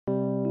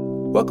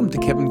Welcome to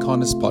Kevin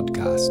Conner's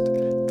podcast.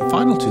 The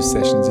final two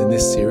sessions in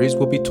this series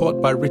will be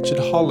taught by Richard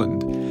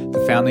Holland,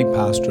 the founding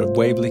pastor of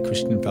Waverley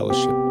Christian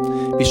Fellowship.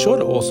 Be sure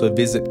to also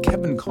visit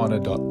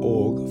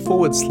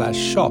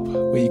kevinconner.org/shop,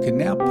 where you can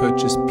now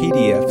purchase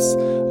PDFs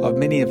of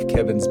many of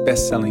Kevin's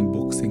best-selling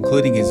books,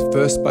 including his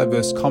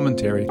verse-by-verse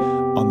commentary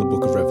on the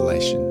book of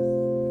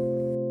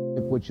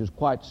Revelation. Which is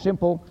quite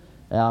simple.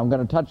 I'm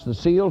going to touch the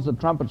seals, the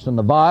trumpets, and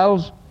the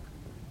vials.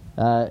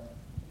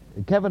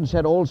 Kevin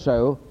said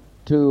also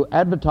to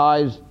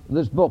advertise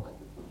this book.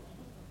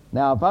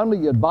 Now, if only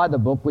you'd buy the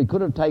book, we could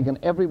have taken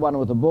everyone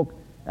with a book,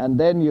 and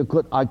then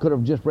I could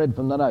have just read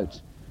from the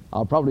notes.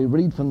 I'll probably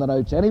read from the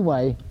notes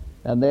anyway,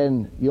 and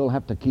then you'll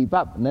have to keep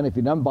up. And then if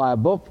you don't buy a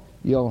book,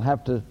 you'll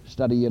have to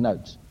study your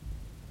notes.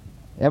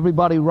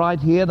 Everybody right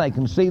here, they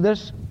can see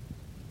this.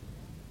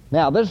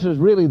 Now, this is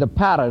really the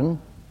pattern.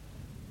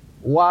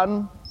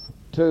 1,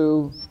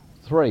 2,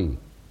 3.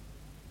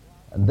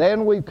 And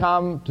then we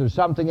come to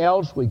something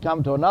else. We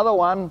come to another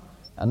one,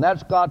 and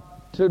that's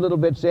got two little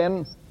bits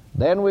in.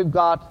 Then we've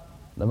got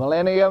the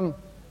millennium,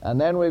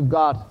 and then we've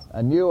got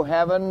a new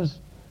heavens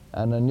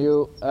and a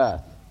new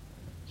earth.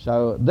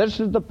 So this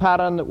is the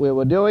pattern that we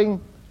were doing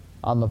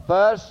on the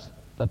 1st,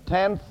 the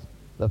 10th,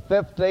 the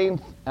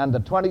 15th, and the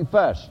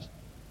 21st.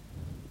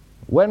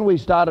 When we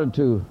started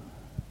to...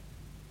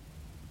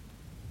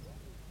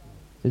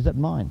 Is that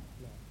mine?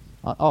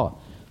 Oh,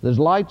 there's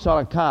lights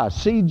on a car,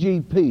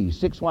 CGP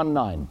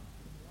 619.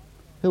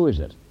 Who is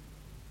it?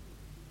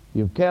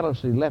 You've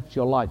carelessly left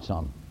your lights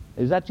on.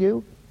 Is that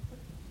you?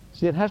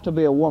 See, it has to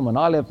be a woman.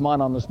 I left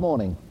mine on this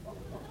morning.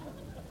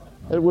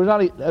 It was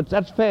only,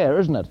 that's fair,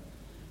 isn't it?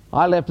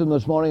 I left them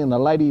this morning and the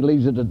lady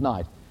leaves it at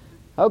night.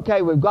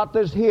 Okay, we've got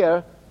this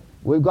here.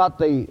 We've got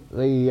the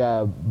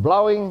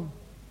blowing,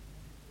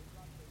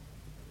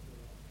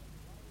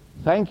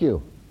 thank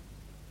you,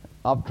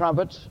 of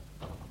trumpets.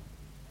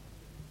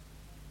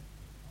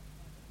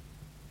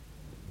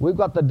 We've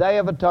got the Day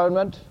of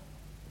Atonement.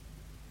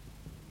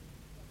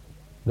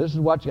 This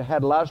is what you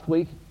had last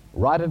week.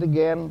 Write it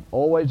again,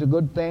 always a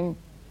good thing.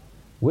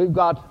 We've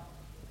got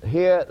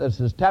here,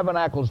 this is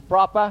Tabernacles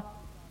proper.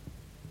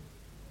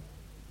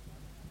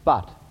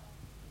 But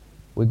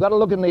we've got to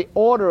look in the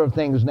order of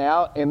things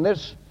now. In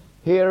this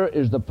here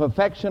is the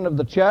perfection of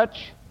the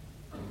church.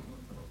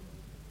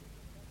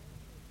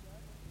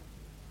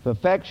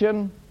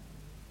 Perfection.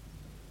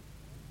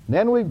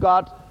 Then we've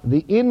got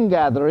the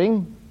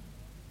ingathering,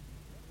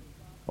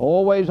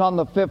 always on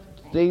the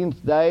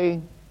 15th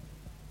day.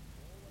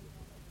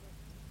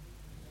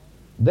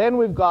 Then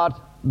we've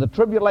got the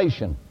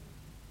tribulation,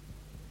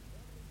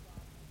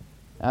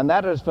 and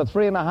that is for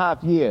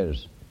 3.5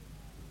 years.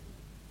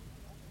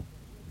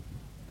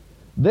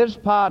 This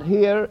part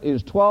here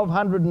is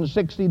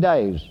 1,260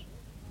 days.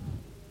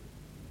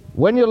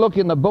 When you look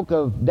in the book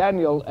of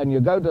Daniel and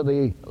you go to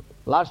the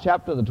last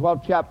chapter, the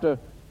 12th chapter,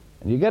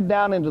 and you get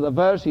down into the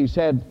verse, he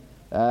said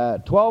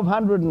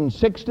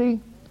 1,260.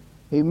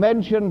 He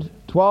mentioned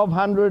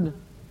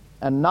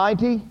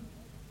 1,290,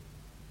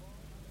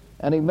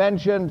 and he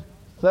mentioned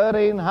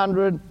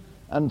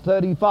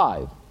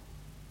 1,335.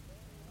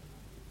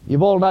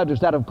 You've all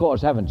noticed that, of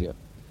course, haven't you?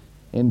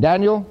 In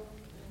Daniel,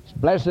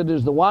 blessed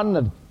is the one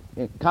that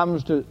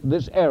comes to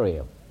this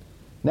area.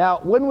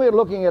 Now, when we're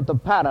looking at the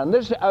pattern,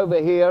 this over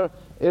here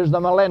is the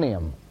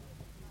millennium.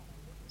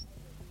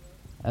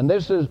 And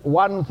this is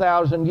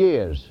 1,000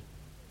 years.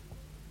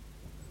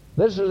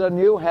 This is a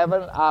new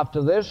heaven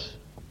after this,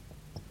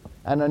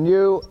 and a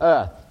new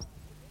earth.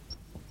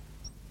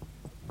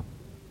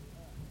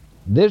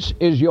 This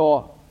is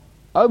your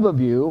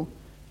overview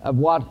of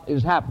what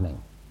is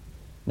happening.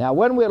 Now,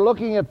 when we're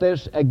looking at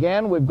this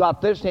again, we've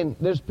got this in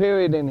this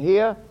period in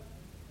here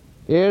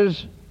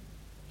is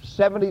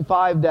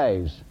 75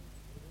 days.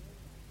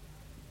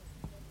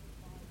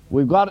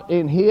 We've got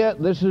in here,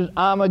 this is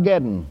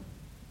Armageddon.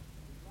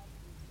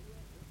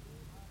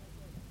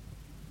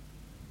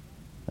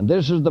 And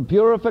this is the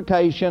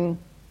purification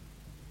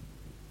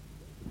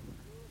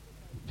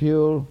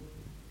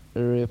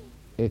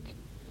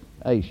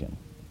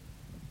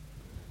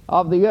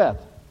of the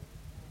earth.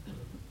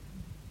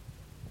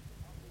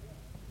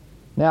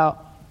 Now,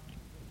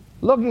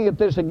 looking at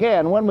this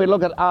again, when we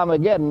look at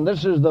Armageddon,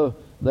 this is all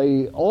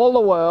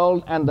the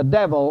world and the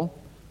devil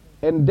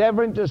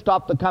endeavoring to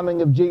stop the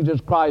coming of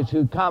Jesus Christ,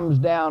 who comes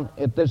down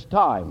at this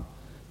time.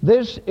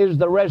 This is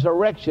the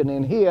resurrection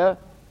in here,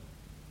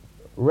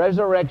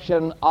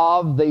 resurrection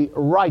of the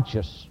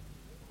righteous.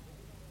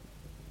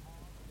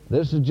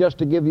 This is just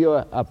to give you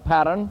a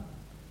pattern.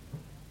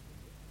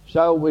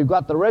 So we've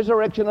got the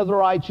resurrection of the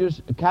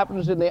righteous, it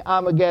happens in the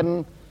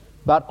Armageddon,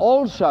 but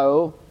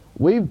also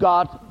we've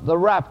got the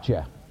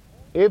rapture.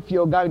 If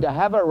you're going to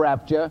have a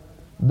rapture,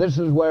 this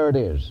is where it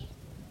is,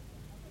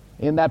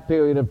 in that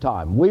period of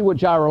time. We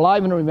which are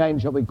alive and remain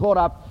shall be caught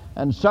up,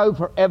 and so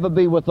forever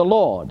be with the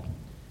Lord.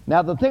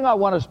 Now, the thing I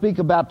want to speak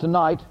about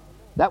tonight,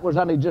 that was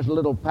only just a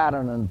little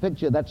pattern and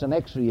picture, that's an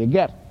extra you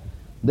get.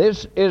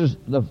 This is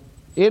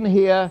in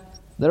here,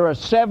 there are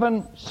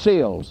 7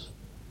 seals.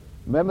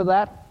 Remember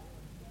that?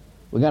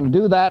 We're going to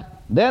do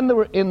that. Then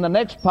in the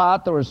next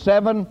part, there are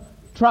 7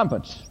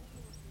 trumpets.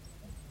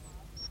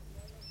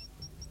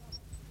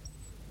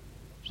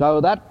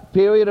 So that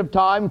period of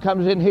time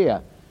comes in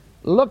here.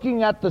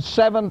 Looking at the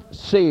 7th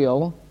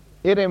seal,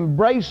 it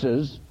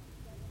embraces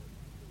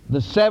the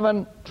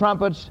 7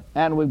 trumpets,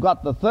 and we've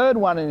got the 3rd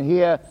one in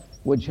here,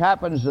 which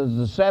happens as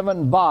the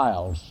 7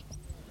 vials.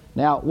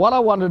 Now, what I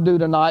want to do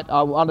tonight,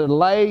 I want to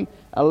lay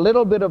a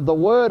little bit of the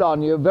word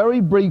on you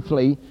very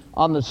briefly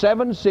on the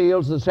 7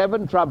 seals, the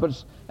 7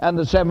 trumpets, and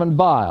the 7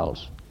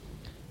 vials.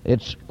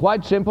 It's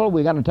quite simple.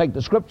 We're going to take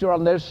the scripture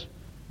on this,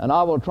 and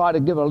I will try to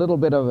give a little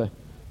bit of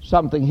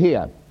something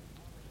here.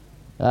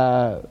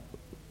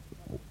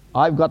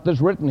 I've got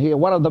this written here.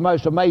 One of the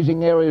most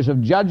amazing areas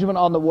of judgment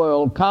on the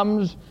world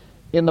comes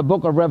in the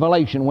book of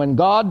Revelation, when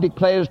God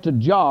declares to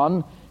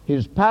John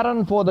his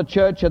pattern for the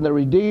church and the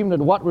redeemed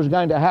and what was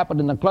going to happen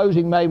in the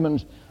closing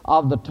moments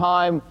of the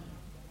time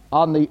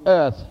on the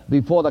earth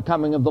before the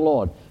coming of the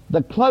Lord.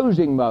 The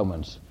closing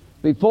moments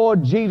before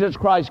Jesus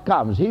Christ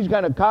comes. He's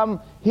going to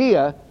come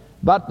here,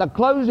 but the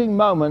closing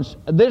moments,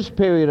 this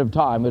period of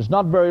time, is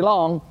not very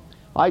long.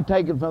 I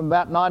take it from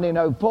about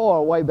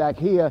 1904, way back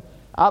here,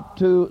 up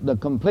to the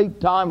complete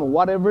time, or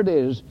whatever it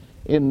is,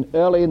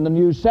 early in the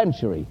new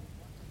century.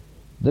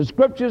 The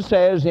scripture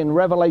says in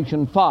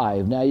Revelation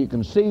 5, now you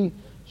can see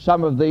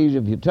some of these,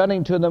 if you're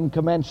turning to them,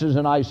 commences,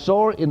 and I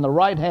saw in the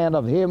right hand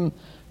of him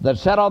that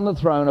sat on the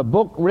throne a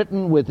book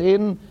written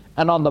within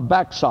and on the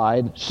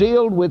backside,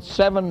 sealed with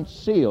 7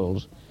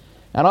 seals.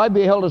 And I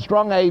beheld a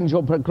strong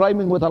angel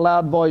proclaiming with a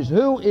loud voice,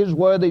 who is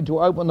worthy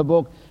to open the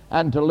book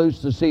and to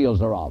loose the seals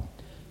thereof?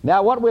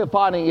 Now what we're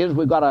finding is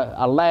we've got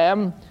a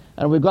lamb,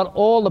 and we've got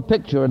all the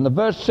picture. In the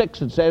verse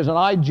 6 it says, and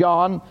I,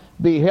 John,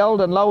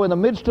 beheld, and lo, in the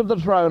midst of the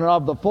throne and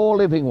of the 4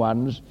 living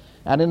ones,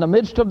 and in the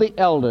midst of the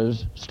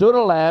elders, stood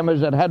a lamb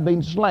as it had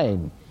been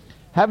slain,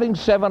 having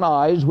 7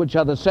 eyes, which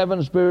are the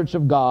 7 spirits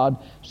of God,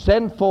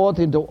 sent forth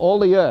into all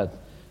the earth.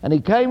 And he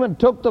came and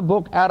took the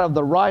book out of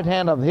the right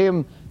hand of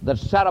him that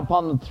sat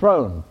upon the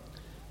throne.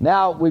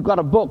 Now, we've got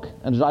a book,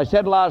 and as I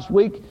said last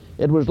week,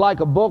 it was like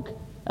a book,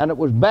 and it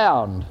was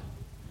bound.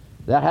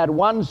 That had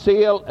 1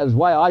 seal, as the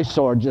way I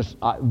saw it, just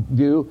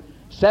view.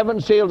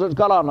 7 seals it's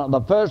got on it.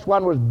 The first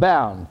one was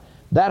bound.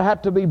 That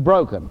had to be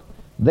broken.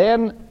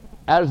 Then,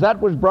 as that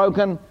was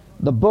broken,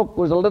 the book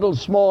was a little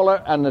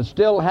smaller, and it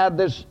still had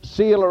this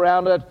seal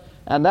around it,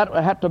 and that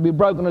had to be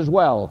broken as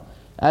well.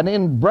 And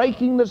in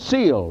breaking the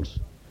seals,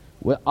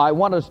 I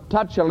want to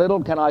touch a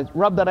little. Can I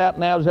rub that out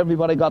now? Has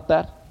everybody got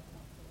that?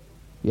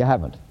 You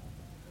haven't.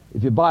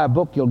 If you buy a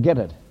book, you'll get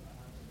it.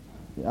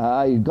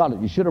 You got it.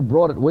 You should have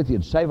brought it with you.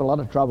 It'd save a lot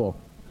of trouble.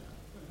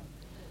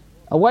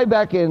 Way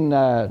back in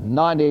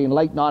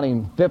late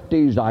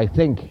 1950s, I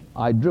think,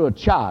 I drew a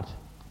chart,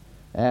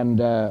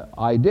 and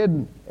I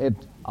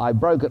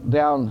broke it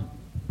down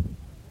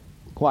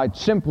quite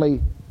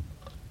simply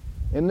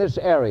in this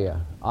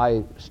area.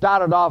 I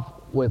started off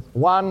with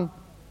 1,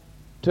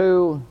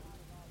 2,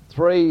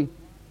 3,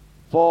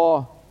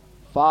 4,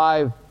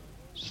 5,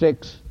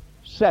 6,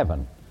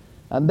 7.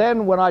 And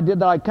then when I did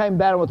that, I came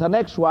down with the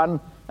next one,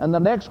 and the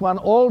next one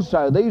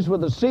also. These were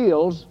the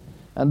seals,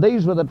 and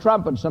these were the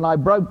trumpets, and I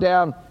broke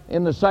down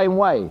in the same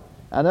way.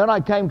 And then I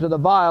came to the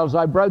vials,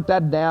 I broke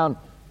that down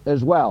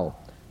as well.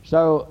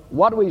 So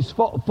what we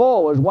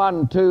saw was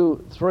 1,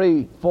 2,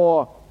 3,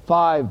 4,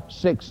 5,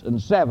 6,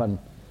 and 7.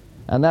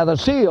 And now the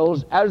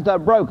seals, as they're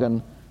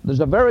broken,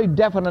 there's a very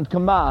definite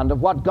command of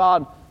what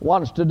God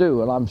wants to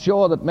do, and I'm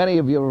sure that many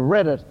of you have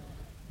read it.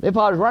 If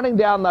I was running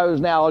down those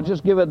now, I'll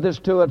just give this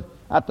to it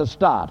at the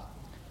start.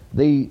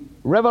 The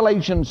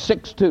Revelation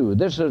 6:2.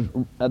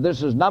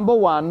 This is number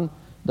 1,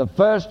 the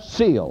first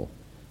seal,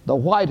 the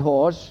white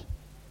horse,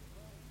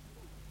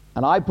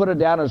 and I put it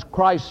down as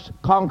Christ's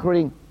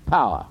conquering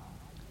power.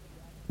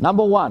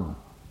 Number 1,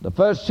 the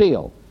first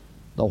seal,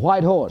 the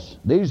white horse.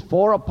 These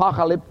 4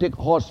 apocalyptic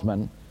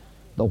horsemen,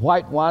 the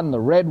white one, the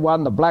red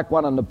one, the black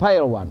one, and the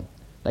pale one.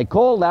 They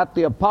call that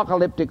the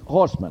apocalyptic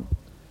horsemen.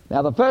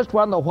 Now the first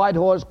one, the white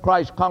horse,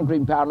 Christ's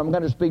conquering power, and I'm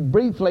going to speak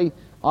briefly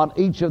on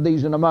each of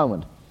these in a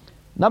moment.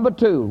 Number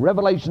 2,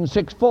 Revelation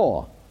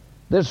 6:4.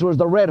 This was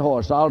the red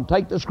horse. I'll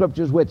take the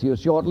scriptures with you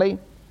shortly.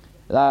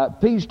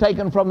 Peace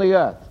taken from the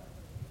earth.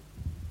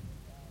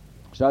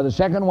 So the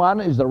second one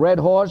is the red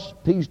horse,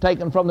 peace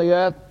taken from the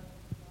earth.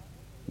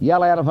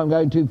 Yell out if I'm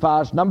going too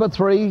fast. Number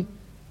 3,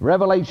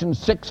 Revelation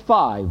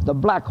 6:5, the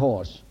black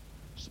horse,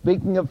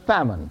 speaking of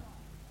famine.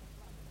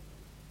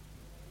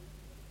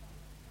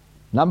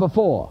 Number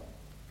 4,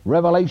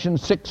 Revelation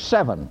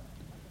 6:7,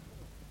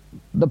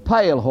 the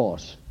pale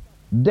horse,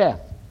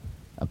 death,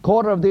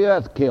 1/4 of the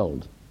earth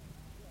killed.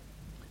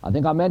 I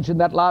think I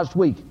mentioned that last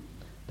week,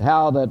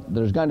 how that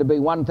there's going to be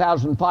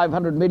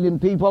 1,500 million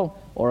people,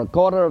 or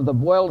 1/4 of the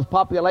world's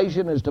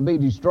population is to be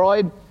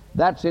destroyed.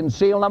 That's in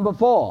seal number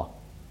 4.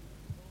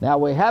 Now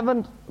we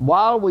haven't,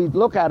 while we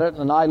look at it,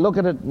 and I look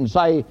at it and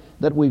say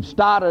that we've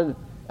started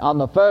on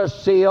the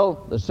first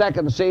seal, the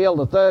second seal,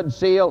 the third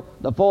seal,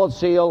 the fourth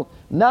seal,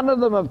 none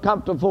of them have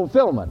come to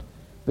fulfillment.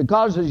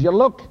 Because as you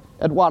look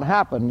at what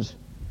happens,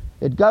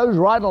 It goes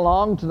right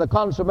along to the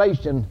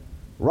consummation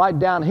right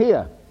down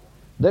here.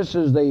 This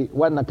is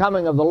when the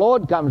coming of the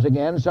Lord comes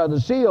again, so the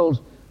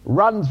seals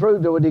run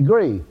through to a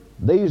degree.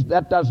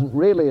 That doesn't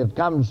really, it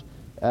comes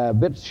a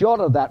bit short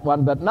of that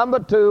one, but number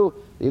 2,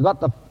 you've got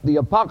the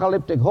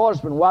apocalyptic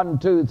horsemen, 1,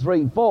 2,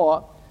 3,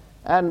 4,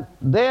 and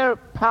their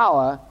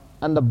power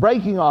and the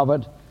breaking of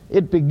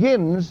it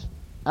begins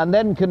and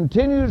then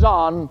continues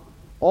on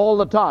all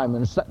the time.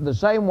 In the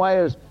same way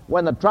as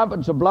when the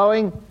trumpets are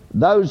blowing,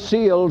 those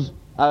seals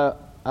are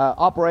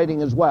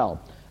operating as well.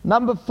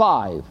 Number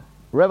 5,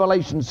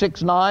 Revelation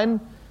 6:9,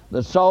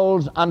 the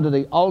souls under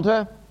the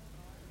altar.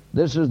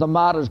 This is the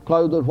martyrs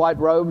clothed with white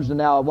robes, and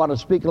now I want to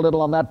speak a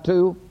little on that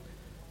too.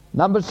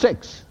 Number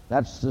 6,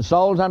 that's the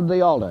souls under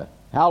the altar.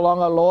 How long,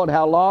 O Lord,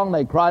 how long?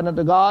 They cried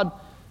unto God.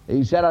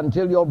 He said,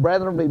 until your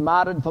brethren be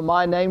martyred for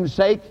my name's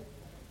sake.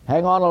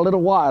 Hang on a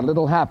little while,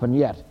 it'll happen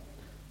yet.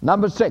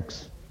 Number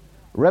 6,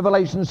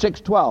 Revelation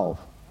 6:12,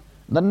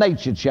 the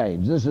nature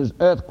change. This is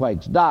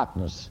earthquakes,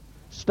 darkness,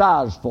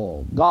 stars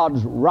fall.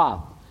 God's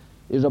wrath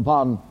is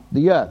upon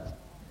the earth.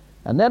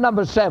 And then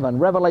number 7,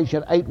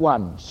 Revelation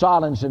 8:1,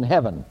 silence in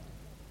heaven.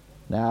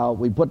 Now,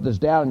 we put this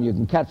down, and you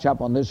can catch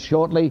up on this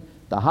shortly.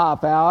 The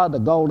half hour, the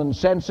golden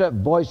censer,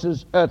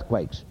 voices,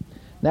 earthquakes.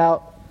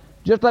 Now,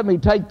 just let me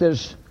take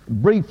this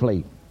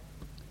briefly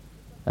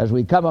as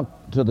we come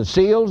up to the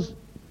seals.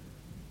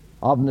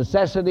 Of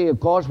necessity, of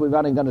course, we're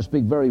only going to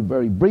speak very,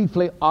 very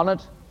briefly on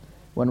it.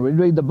 When we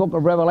read the book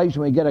of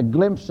Revelation, we get a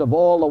glimpse of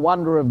all the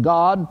wonder of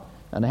God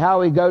and how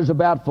he goes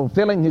about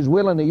fulfilling his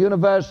will in the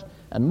universe,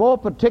 and more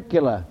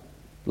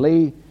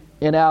particularly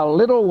in our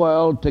little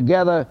world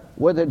together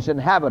with its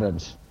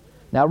inhabitants.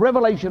 Now,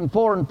 Revelation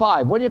 4 and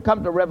 5, when you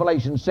come to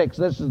Revelation 6,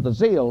 this is the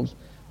seals.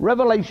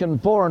 Revelation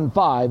 4 and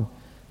 5,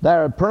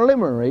 there are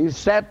preliminaries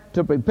set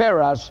to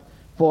prepare us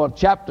for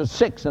chapter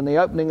 6 and the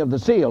opening of the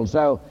seals.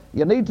 So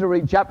you need to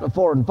read chapter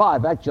 4 and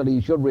 5. Actually,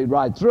 you should read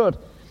right through it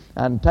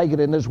and take it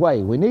in this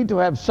way. We need to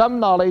have some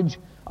knowledge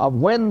of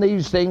when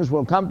these things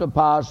will come to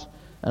pass,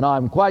 and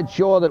I'm quite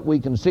sure that we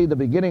can see the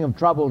beginning of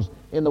troubles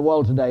in the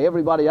world today.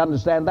 Everybody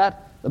understand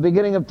that? The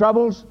beginning of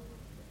troubles?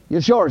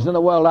 You're sure it's in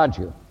the world, aren't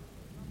you?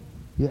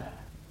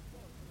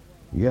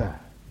 Yeah.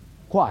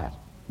 Quiet.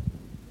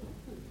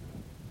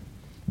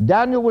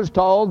 Daniel was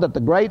told that the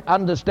great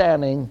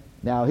understanding,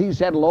 now he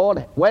said,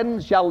 Lord,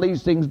 when shall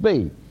these things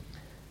be?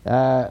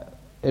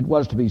 It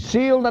was to be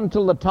sealed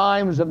until the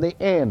times of the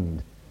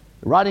end.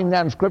 Writing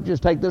down scriptures,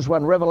 take this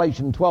one,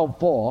 Revelation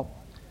 12:4,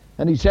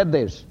 and he said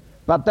this,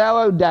 but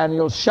thou, O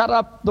Daniel, shut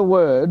up the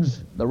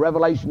words, the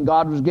revelation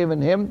God was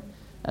giving him,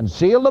 and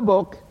seal the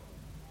book,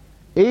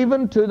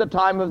 even to the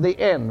time of the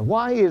end.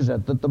 Why is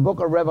it that the book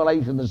of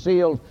Revelation, the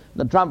seals,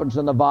 the trumpets,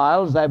 and the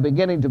vials, they're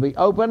beginning to be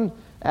opened?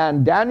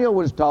 And Daniel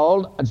was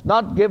told, it's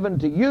not given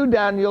to you,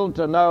 Daniel,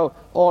 to know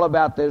all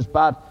about this,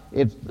 but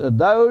it's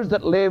those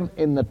that live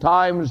in the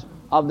times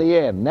of the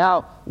end.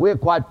 Now, we're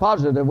quite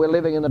positive we're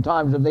living in the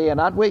times of the end,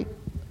 aren't we?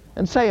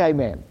 And say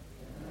amen.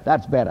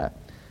 That's better.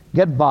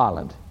 Get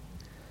violent.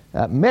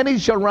 Many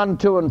shall run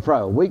to and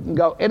fro. We can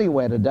go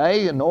anywhere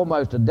today, and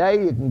almost a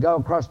day you can go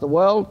across the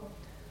world.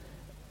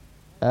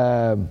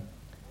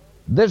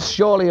 This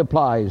surely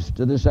applies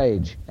to this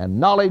age, and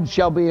knowledge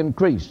shall be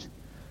increased.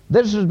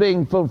 This is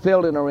being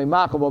fulfilled in a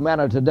remarkable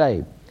manner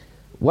today.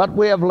 What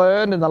we have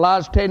learned in the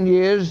last 10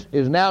 years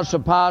is now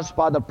surpassed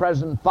by the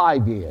present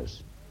 5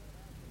 years.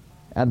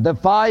 And the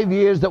 5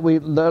 years that we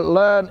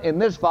learn in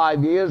this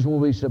 5 years will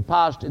be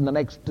surpassed in the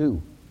next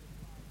 2.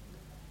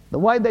 The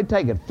way they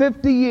take it,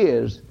 50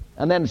 years,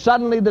 and then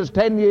suddenly there's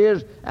 10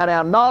 years, and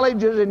our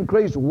knowledge has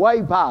increased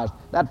way past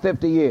that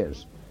 50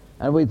 years.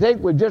 And we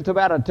think we've just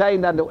about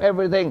attained unto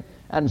everything,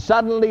 and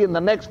suddenly in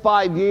the next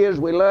 5 years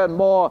we learn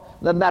more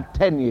than that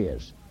 10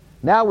 years.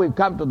 Now we've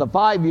come to the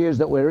 5 years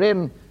that we're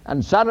in,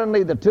 and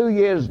suddenly the 2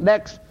 years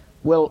next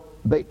will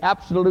be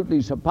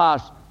absolutely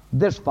surpass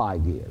this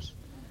 5 years.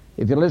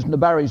 If you listen to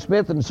Barry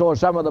Smith and saw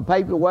some of the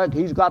paperwork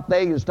he's got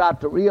there, you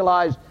start to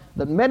realize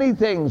that many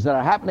things that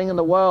are happening in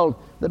the world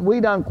that we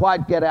don't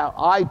quite get our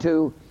eye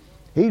to,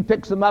 he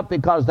picks them up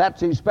because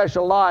that's his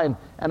special line,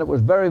 and it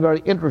was very, very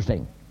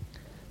interesting.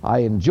 I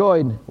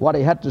enjoyed what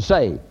he had to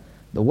say.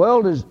 The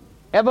world is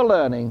ever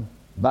learning,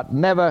 but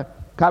never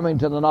coming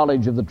to the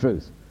knowledge of the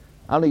truth.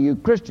 Only you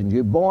Christians,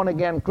 you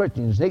born-again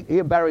Christians,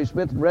 hear Barry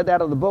Smith and read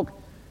out of the book.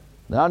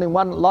 The only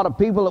one lot of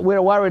people that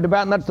we're worried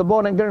about, and that's the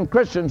born-again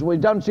Christians. We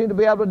don't seem to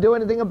be able to do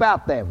anything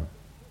about them.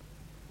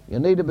 You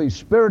need to be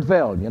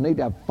spirit-filled. You need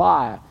to have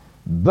fire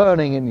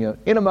burning in your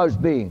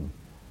innermost being.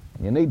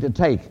 You need to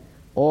take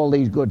all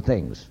these good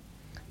things.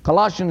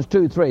 Colossians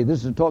 2:3,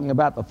 this is talking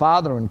about the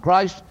Father and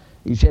Christ.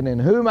 He said, in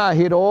whom are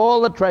hid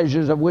all the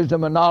treasures of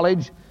wisdom and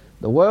knowledge.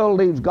 The world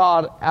leaves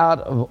God out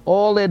of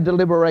all their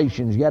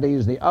deliberations, yet he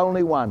is the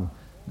only one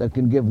that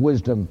can give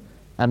wisdom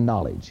and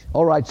knowledge.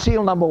 All right,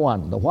 seal number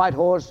 1, the white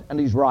horse and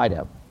his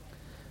rider.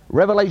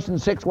 Revelation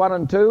 6:1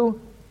 and 2.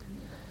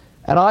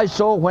 And I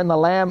saw when the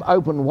Lamb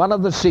opened one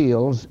of the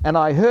seals, and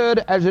I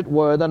heard, as it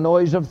were, the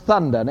noise of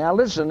thunder. Now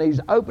listen, he's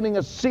opening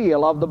a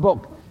seal of the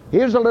book.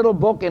 Here's a little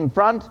book in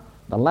front.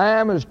 The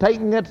Lamb is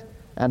taking it,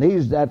 and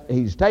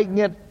he's taking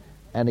it,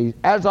 and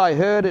as I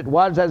heard, it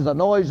was as the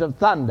noise of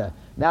thunder.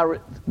 Now,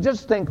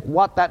 just think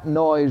what that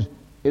noise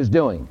is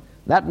doing.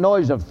 That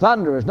noise of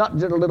thunder is not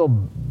just a little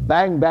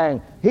bang,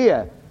 bang.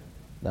 Here,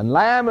 the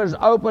Lamb has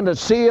opened a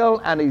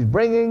seal, and he's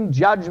bringing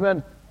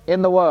judgment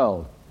in the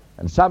world,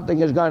 and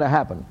something is going to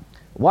happen.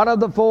 One of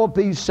the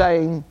four-piece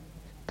saying,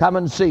 come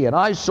and see. And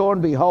I saw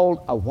and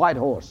behold a white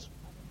horse.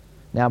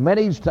 Now,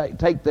 many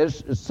take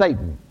this as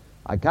Satan.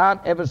 I can't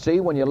ever see,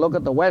 when you look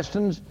at the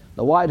Westerns,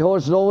 the white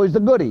horse is always the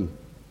goody, and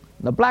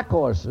the black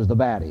horse is the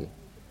baddie.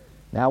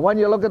 Now, when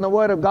you look in the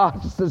Word of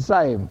God, it's the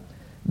same.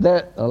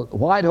 The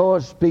white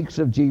horse speaks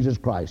of Jesus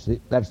Christ.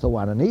 That's the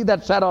one. And he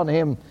that sat on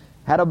him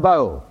had a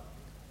bow.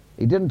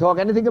 He didn't talk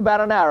anything about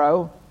an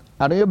arrow,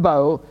 only a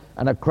bow,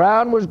 and a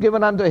crown was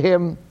given unto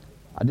him.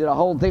 I did a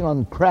whole thing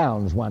on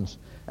crowns once.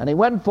 And he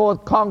went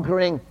forth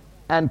conquering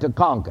and to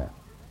conquer.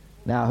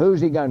 Now, who's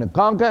he going to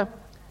conquer?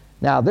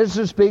 Now, this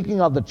is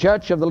speaking of the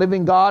church of the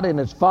living God in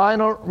its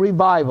final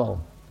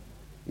revival.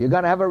 You're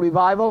going to have a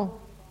revival?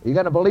 You're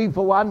going to believe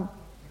for one?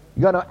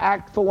 You're going to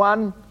act for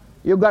one?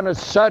 You're going to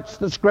search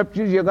the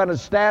Scriptures? You're going to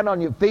stand on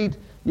your feet?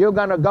 You're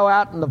going to go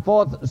out in the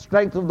forth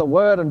strength of the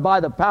Word, and by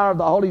the power of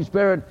the Holy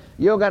Spirit,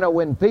 you're going to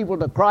win people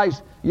to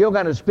Christ. You're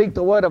going to speak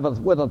the Word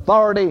with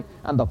authority,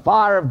 and the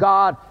fire of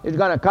God is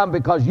going to come,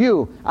 because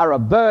you are a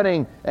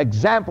burning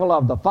example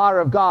of the fire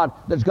of God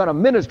that's going to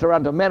minister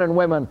unto men and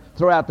women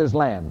throughout this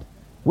land.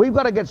 We've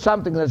got to get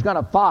something that's going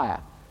to fire,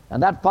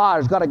 and that fire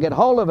has got to get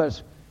hold of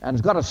us, and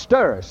it's got to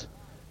stir us.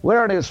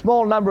 We're only a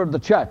small number of the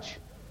church.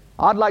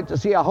 I'd like to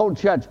see a whole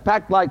church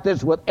packed like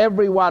this with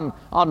everyone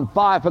on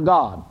fire for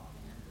God.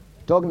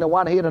 Talking to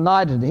one here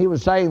tonight, and he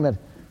was saying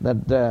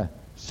that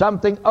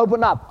something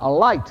opened up, a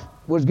light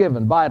was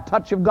given by a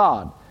touch of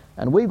God.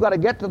 And we've got to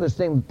get to this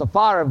thing that the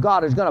fire of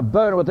God is going to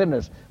burn within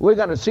us. We're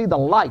going to see the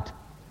light.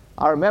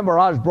 I remember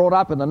I was brought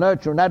up in the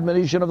nurture and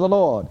admonition of the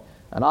Lord.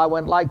 And I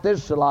went like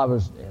this till I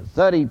was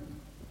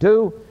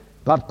 32,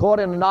 got caught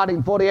in the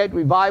 1948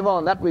 revival,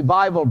 and that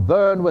revival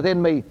burned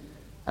within me.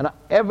 And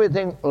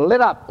everything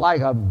lit up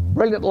like a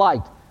brilliant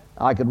light.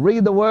 I could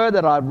read the Word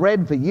that I'd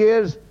read for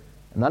years,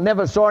 and I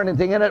never saw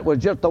anything in it. It was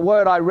just the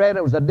Word I read.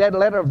 It was the dead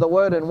letter of the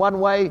Word in one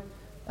way.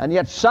 And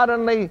yet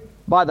suddenly,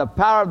 by the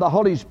power of the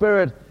Holy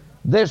Spirit,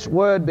 this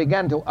Word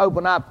began to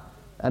open up.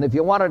 And if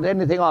you wanted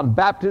anything on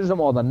baptism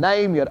or the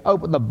name, you'd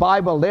open the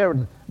Bible there,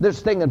 and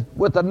this thing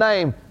with the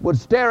name would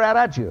stare out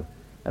at you.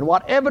 And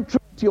whatever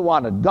truth you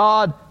wanted,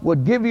 God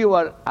would give you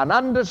an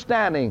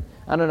understanding,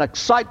 and an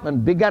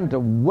excitement began to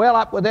well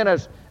up within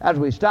us as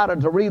we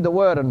started to read the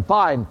Word and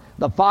find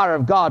the fire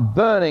of God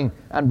burning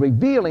and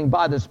revealing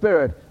by the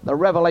Spirit the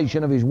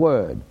revelation of His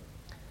Word.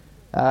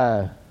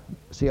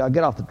 See, I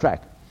get off the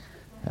track.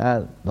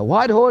 The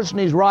white horse and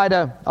his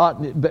rider,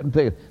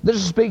 this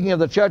is speaking of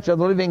the church of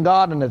the living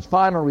God and its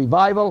final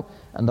revival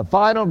and the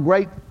final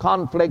great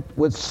conflict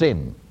with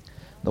sin.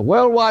 The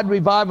worldwide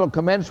revival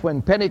commenced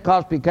when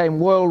Pentecost became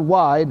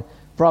worldwide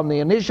from the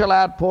initial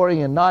outpouring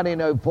in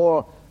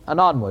 1904 and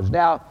onwards.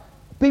 Now,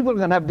 people are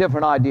going to have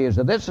different ideas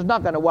of this. It's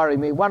not going to worry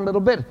me one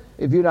little bit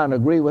if you don't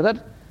agree with it.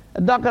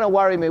 It's not going to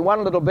worry me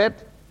one little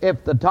bit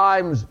if the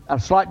times are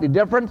slightly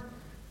different.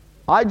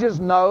 I just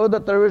know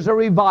that there is a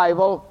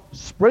revival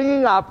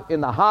springing up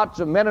in the hearts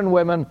of men and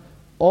women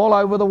all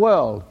over the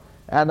world.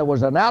 And there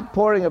was an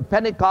outpouring of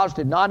Pentecost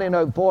in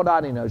 1904,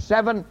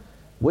 1907.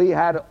 We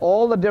had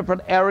all the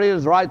different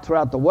areas right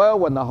throughout the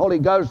world when the Holy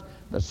Ghost,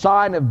 the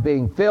sign of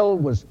being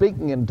filled, was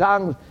speaking in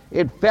tongues.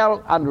 It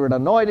fell under an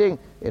anointing.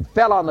 It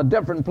fell on the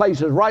different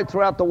places right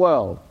throughout the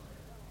world.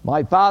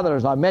 My father,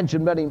 as I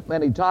mentioned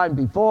many times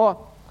before,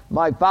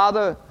 my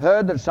father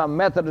heard that some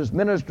Methodist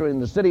minister in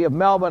the city of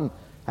Melbourne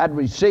had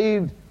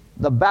received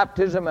the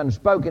baptism and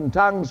spoke in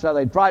tongues, so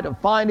they tried to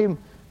find him.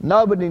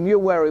 Nobody knew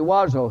where he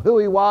was or who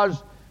he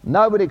was.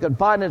 Nobody could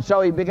find him,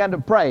 so he began to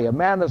pray. A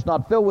man that's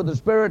not filled with the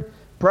Spirit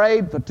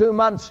prayed for 2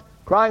 months,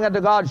 crying unto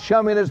God,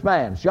 show me this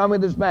man, show me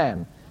this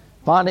man.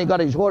 Finally got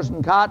his horse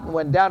and cart and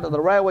went down to the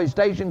railway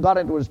station, got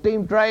into a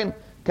steam train,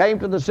 came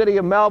to the city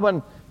of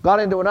Melbourne, got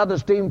into another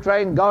steam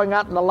train, going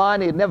out in the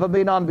line he had never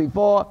been on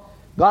before,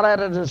 got out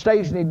at a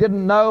station he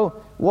didn't know,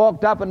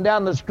 walked up and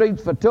down the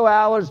streets for 2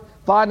 hours,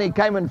 finally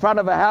came in front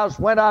of a house,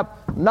 went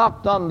up,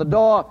 knocked on the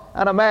door,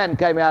 and a man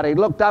came out. He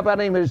looked up at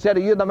him and he said,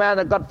 are you the man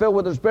that got filled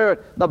with the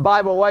Spirit the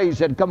Bible way? He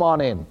said, come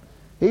on in.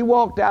 He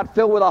walked out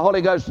filled with the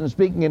Holy Ghost and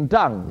speaking in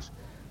tongues.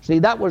 See,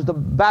 that was the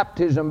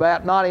baptism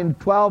about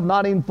 1912,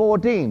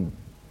 1914.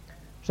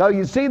 So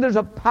you see there's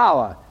a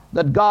power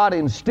that God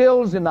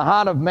instills in the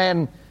heart of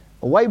men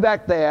way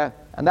back there,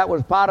 and that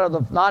was part of the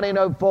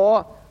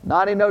 1904,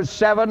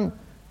 1907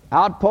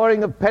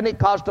 outpouring of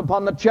Pentecost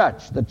upon the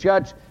church. The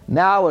church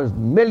now is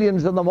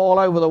millions of them all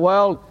over the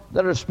world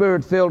that are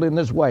Spirit-filled in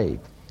this way.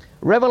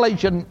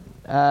 Revelation,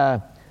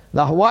 the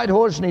white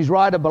horse and his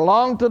rider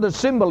belong to the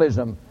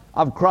symbolism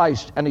of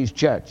Christ and his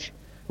church.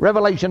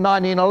 Revelation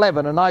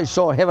 19:11, and I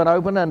saw heaven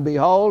open, and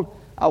behold,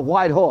 a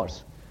white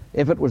horse.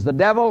 If it was the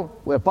devil,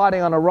 we're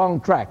fighting on a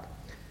wrong track.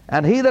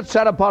 And he that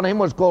sat upon him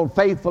was called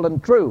Faithful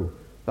and True.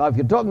 So if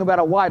you're talking about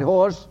a white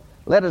horse,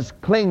 Let us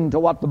cling to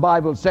what the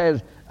Bible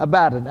says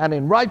about it. And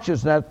in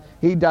righteousness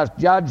he doth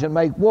judge and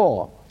make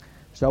war.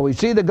 So we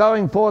see the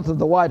going forth of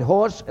the white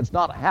horse. It's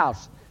not a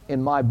house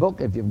in my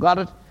book, if you've got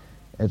it.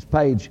 It's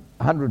page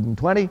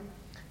 120.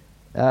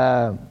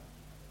 The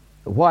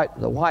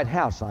White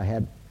House I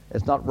had,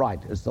 it's not right.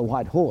 It's the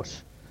white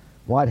horse.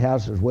 White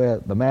House is where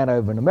the man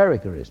over in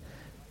America is.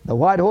 The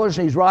white horse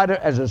and his rider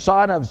as a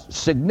sign of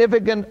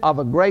significant of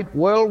a great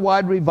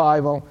worldwide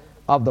revival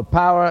of the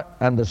power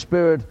and the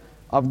Spirit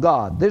of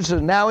God. This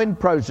is now in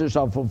process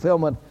of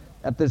fulfillment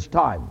at this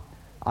time.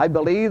 I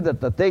believe that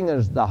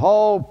the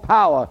whole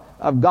power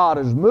of God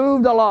has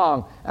moved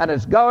along, and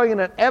it's going at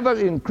an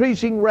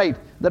ever-increasing rate,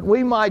 that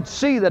we might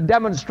see the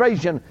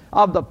demonstration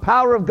of the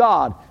power of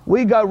God.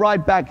 We go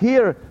right back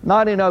here,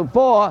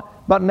 1904,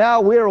 but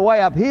now we're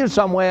way up here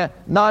somewhere,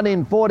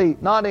 1940,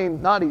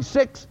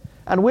 1996,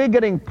 and we're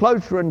getting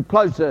closer and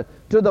closer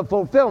to the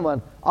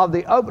fulfillment of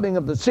the opening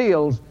of the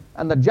seals,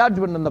 and the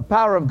judgment and the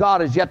power of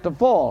God is yet to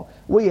fall.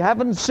 We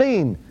haven't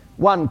seen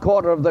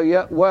 1/4 of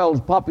the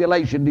world's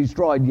population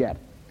destroyed yet.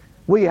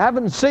 We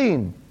haven't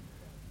seen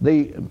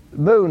the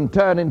moon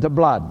turn into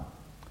blood.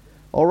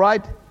 All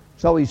right?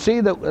 So we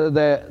see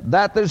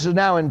that this is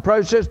now in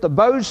process. The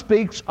bow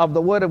speaks of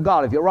the Word of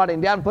God. If you're writing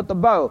down, put the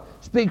bow.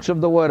 Speaks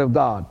of the Word of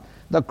God.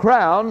 The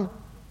crown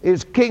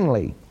is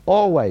kingly,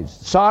 always.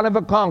 Sign of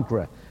a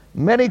conqueror.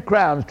 Many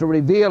crowns to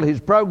reveal his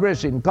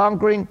progress in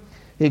conquering.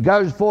 He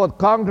goes forth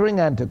conquering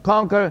and to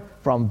conquer,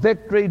 from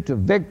victory to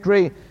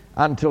victory,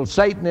 until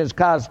Satan is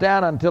cast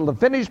down, until the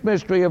finished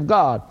mystery of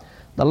God.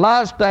 The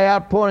last day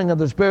outpouring of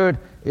the Spirit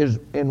is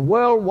in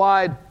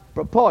worldwide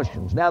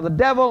proportions. Now the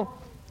devil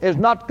is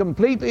not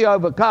completely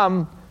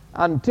overcome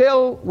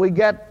until we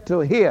get to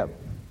here.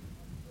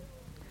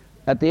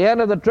 At the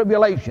end of the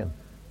tribulation,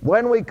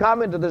 when we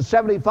come into the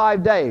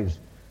 75 days,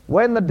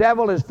 when the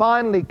devil is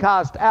finally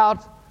cast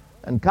out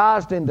and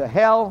cast into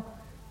hell,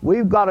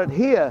 we've got it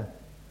here.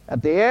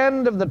 At the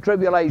end of the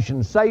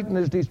tribulation, Satan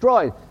is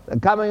destroyed. The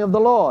coming of the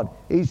Lord.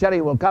 He said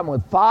he will come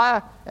with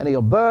fire, and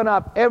he'll burn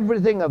up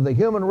everything of the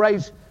human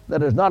race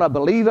that is not a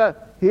believer.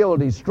 He'll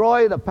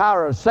destroy the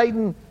power of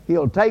Satan.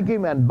 He'll take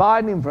him and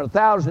bind him for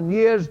 1,000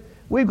 years.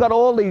 We've got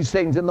all these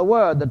things in the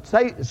Word that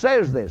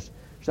says this.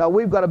 So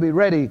we've got to be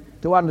ready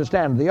to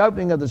understand. The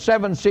opening of the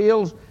 7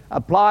 seals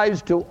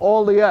applies to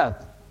all the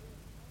earth.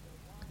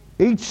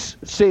 Each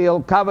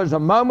seal covers a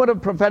moment of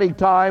prophetic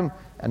time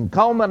and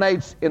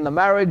culminates in the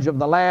marriage of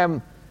the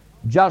Lamb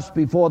just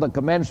before the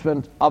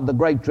commencement of the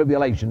Great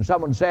Tribulation.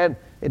 Someone said,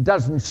 it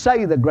doesn't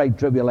say the Great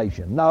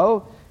Tribulation.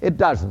 No, it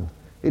doesn't.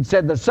 It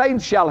said the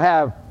saints shall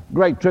have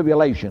great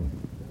tribulation.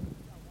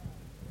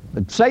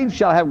 The saints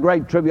shall have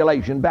great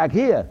tribulation back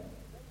here.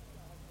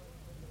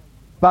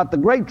 But the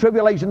great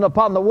tribulation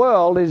upon the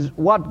world is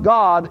what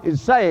God is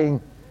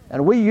saying,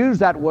 and we use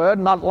that word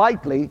not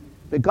lightly,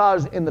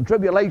 because in the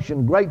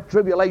tribulation, great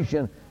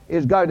tribulation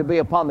is going to be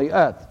upon the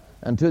earth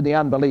and to the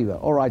unbeliever.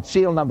 All right,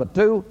 seal number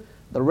 2,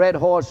 the red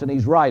horse and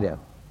his rider.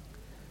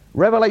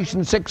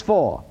 Revelation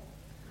 6:4.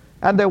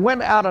 And there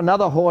went out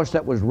another horse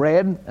that was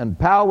red, and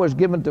power was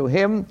given to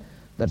him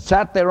that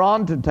sat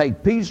thereon to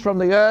take peace from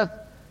the earth,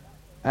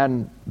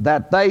 and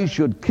that they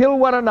should kill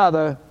one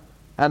another,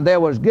 and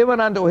there was given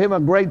unto him a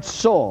great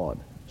sword.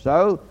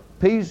 So,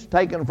 peace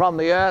taken from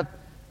the earth,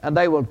 and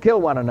they will kill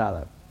one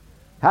another.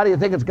 How do you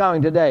think it's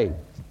going today?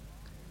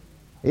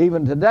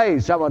 Even today,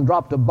 someone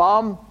dropped a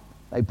bomb.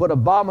 They put a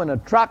bomb in a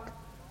truck.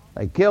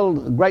 They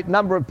killed a great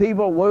number of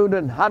people,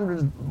 wounded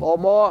hundreds or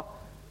more.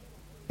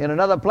 In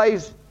another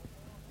place,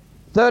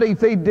 30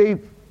 feet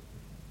deep,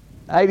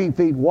 80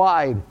 feet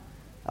wide,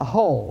 a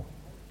hole,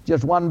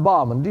 just one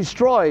bomb, and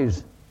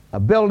destroys a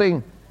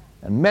building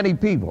and many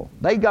people.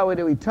 They go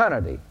into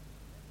eternity.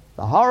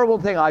 The horrible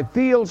thing, I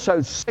feel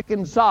so sick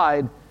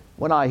inside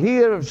when I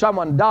hear of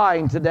someone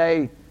dying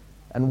today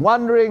and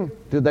wondering,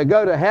 do they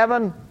go to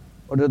heaven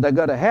or do they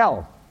go to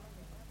hell?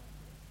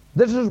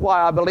 This is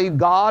why I believe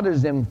God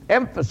is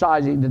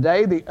emphasizing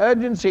today the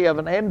urgency of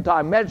an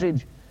end-time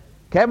message.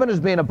 Kevin has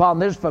been upon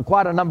this for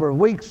quite a number of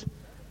weeks,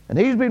 and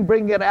he's been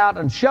bringing it out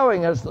and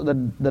showing us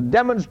the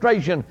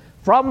demonstration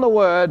from the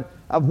Word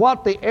of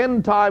what the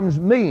end times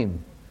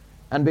mean.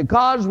 And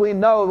because we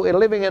know we're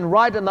living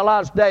right in the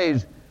last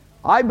days,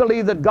 I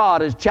believe that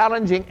God is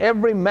challenging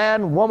every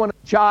man, woman,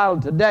 and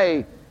child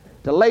today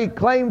to lay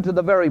claim to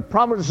the very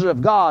promises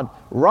of God,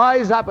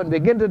 rise up and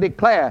begin to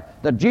declare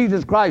that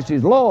Jesus Christ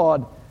is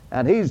Lord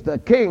and He's the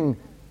King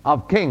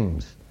of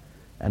Kings.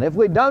 And if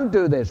we don't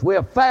do this,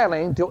 we're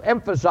failing to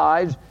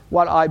emphasize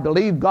what I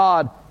believe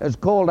God has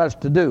called us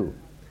to do.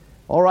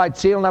 All right,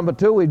 seal number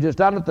 2, we've just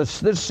done it.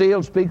 This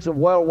seal speaks of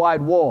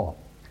worldwide war.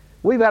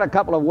 We've had a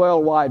couple of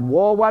worldwide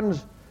war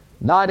ones,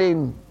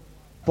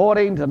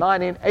 1914 to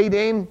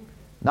 1918,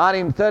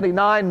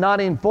 1939,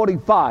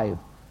 1945.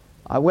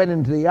 I went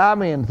into the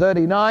army in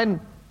 39,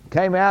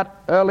 came out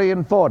early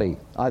in 40.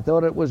 I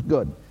thought it was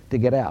good to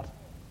get out.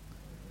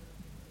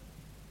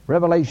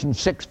 Revelation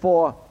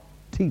 6:4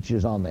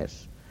 teaches on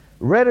this.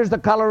 Red is the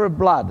color of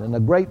blood, and the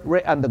great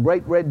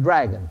red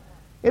dragon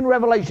In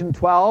Revelation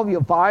 12,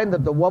 you'll find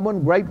that the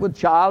woman, great with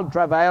child,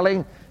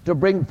 travailing to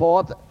bring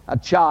forth a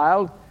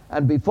child,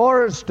 and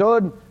before her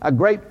stood a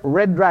great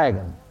red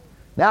dragon.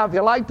 Now, if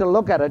you like to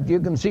look at it, you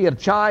can see a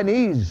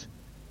Chinese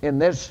in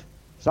this.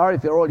 Sorry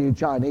if you're all you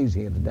Chinese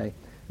here today,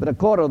 but a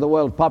quarter of the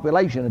world's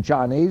population are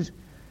Chinese,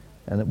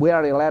 and we're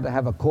only allowed to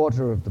have a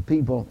quarter of the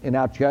people in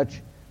our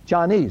church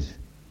Chinese.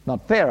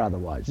 Not fair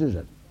otherwise, is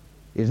it?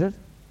 Is it?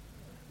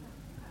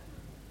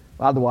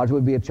 Otherwise, it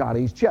would be a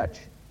Chinese church.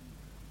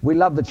 We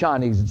love the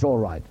Chinese, it's all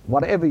right.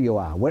 Whatever you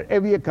are,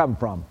 wherever you come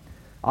from,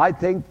 I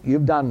think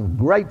you've done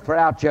great for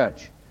our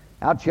church.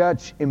 Our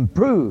church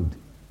improved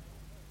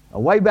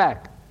way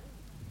back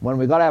when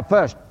we got our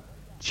first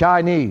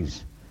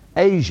Chinese,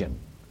 Asian,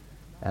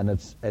 and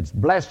it's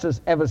blessed us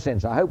ever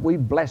since. I hope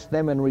we've blessed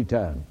them in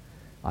return.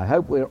 I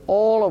hope we're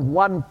all of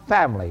one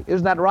family.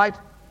 Isn't that right?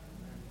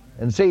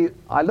 And see,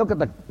 I look at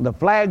the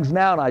flags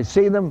now and I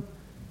see them,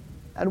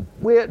 and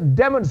we're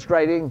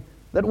demonstrating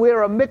that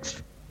we're a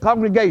mixed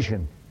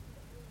congregation.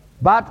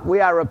 But we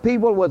are a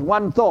people with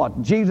one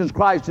thought: Jesus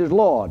Christ is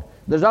Lord.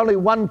 There's only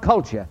one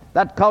culture.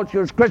 That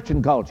culture is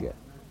Christian culture.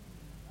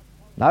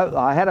 Now,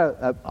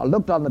 I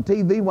looked on the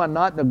TV one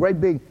night, the great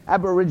big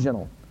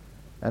Aboriginal,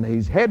 and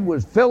his head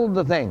was filled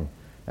with the thing,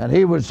 and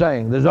he was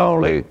saying, there's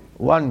only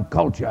one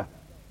culture.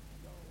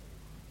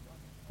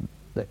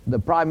 The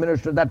Prime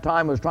Minister at that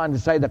time was trying to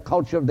say the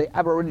culture of the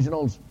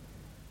Aboriginals,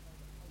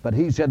 but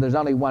he said there's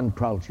only one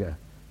culture,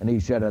 and he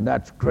said, and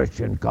that's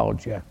Christian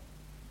culture.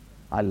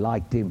 I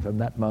liked him from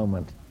that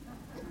moment.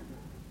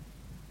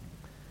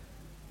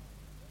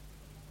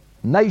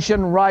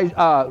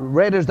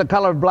 Red is the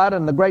color of blood,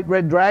 and the great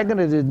red dragon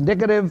is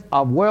indicative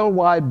of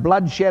worldwide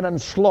bloodshed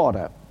and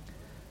slaughter.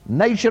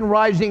 Nation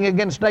rising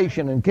against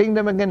nation, and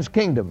kingdom against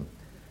kingdom.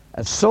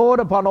 A sword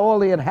upon all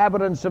the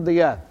inhabitants of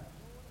the earth.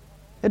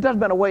 It doesn't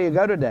matter where you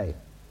go today.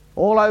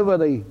 All over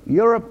the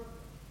Europe,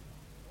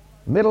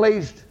 Middle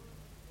East,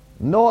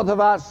 north of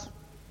us,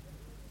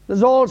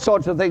 there's all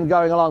sorts of things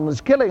going along.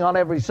 There's killing on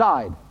every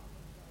side.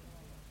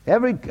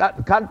 Every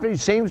country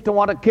seems to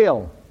want to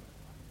kill.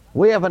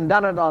 We haven't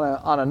done it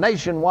on a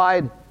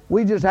nationwide.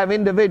 We just have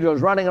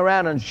individuals running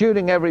around and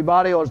shooting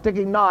everybody, or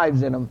sticking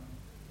knives in them,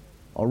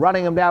 or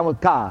running them down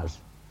with cars.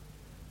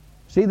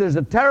 See, there's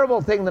a terrible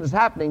thing that is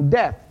happening: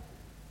 death.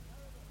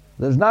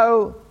 There's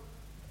no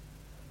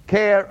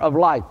care of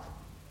life.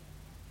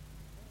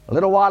 A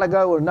little while ago,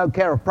 there was no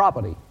care of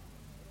property.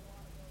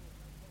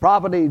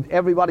 Property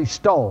everybody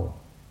stole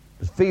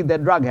to feed their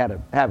drug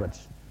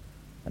habits.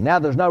 And now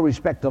there's no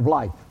respect of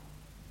life.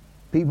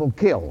 People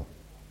kill.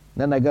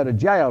 Then they go to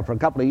jail for a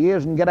couple of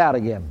years and get out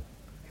again.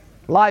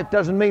 Life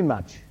doesn't mean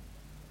much.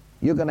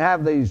 You can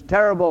have these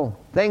terrible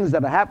things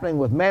that are happening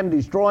with men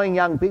destroying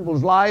young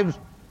people's lives.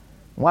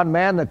 One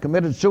man that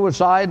committed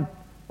suicide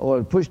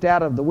or pushed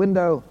out of the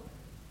window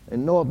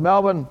in North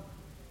Melbourne,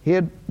 he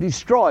had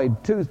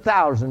destroyed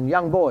 2,000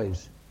 young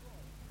boys.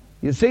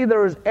 You see,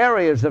 there is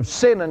areas of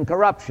sin and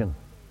corruption.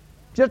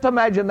 Just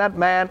imagine that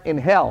man in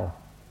hell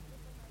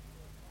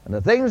and the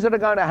things that are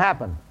going to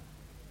happen,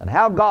 and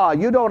how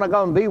God, you don't want to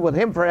go and be with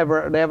him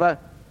forever and ever.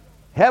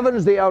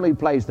 Heaven's the only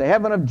place, the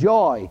heaven of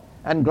joy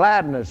and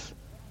gladness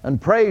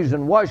and praise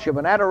and worship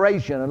and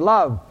adoration and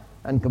love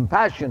and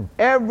compassion.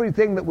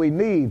 Everything that we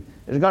need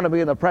is going to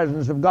be in the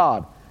presence of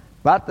God.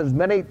 But there's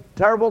many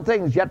terrible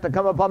things yet to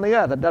come upon the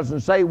earth. It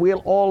doesn't say we'll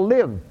all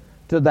live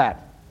to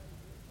that.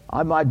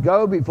 I might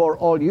go before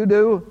all you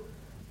do.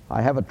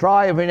 I have a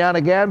try every now and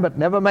again, but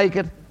never make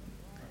it.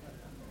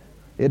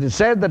 It is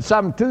said that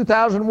some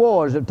 2,000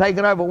 wars have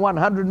taken over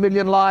 100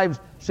 million lives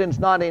since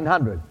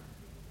 1900.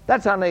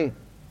 That's only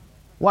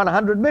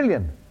 100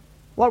 million.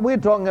 What we're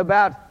talking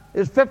about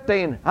is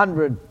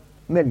 1,500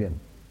 million,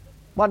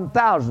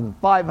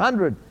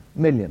 1,500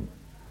 million.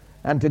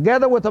 And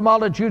together with the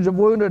multitudes of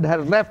wounded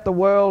has left the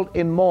world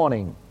in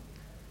mourning.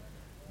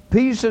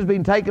 Peace has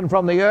been taken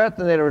from the earth,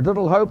 and there is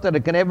little hope that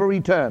it can ever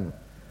return.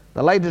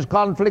 The latest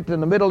conflict in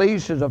the Middle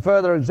East is a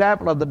further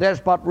example of the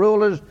despot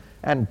rulers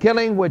and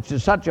killing, which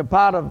is such a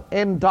part of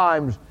end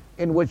times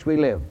in which we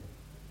live.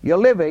 You're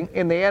living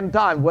in the end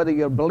times. Whether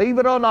you believe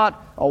it or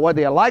not, or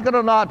whether you like it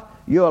or not,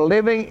 you're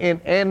living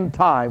in end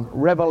time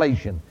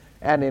revelation.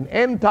 And in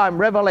end time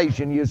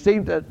revelation, you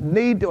seem to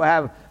need to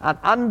have an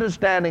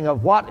understanding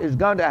of what is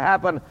going to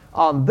happen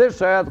on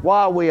this earth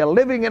while we are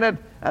living in it,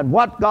 and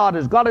what God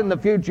has got in the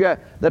future,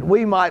 that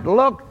we might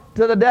look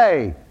to the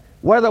day.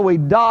 Whether we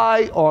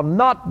die or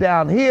not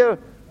down here,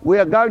 we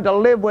are going to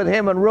live with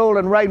him and rule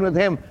and reign with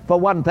him for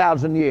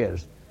 1,000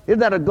 years. Isn't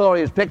that a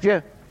glorious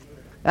picture?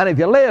 And if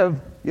you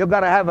live, you're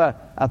going to have a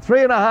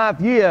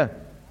 3.5 year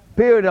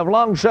period of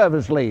long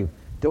service leave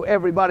to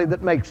everybody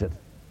that makes it.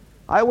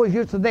 I always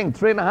used to think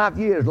 3.5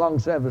 years long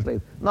service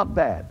leave, not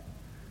bad.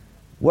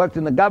 Worked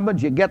in the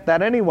government, you get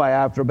that anyway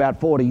after about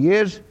 40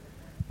 years.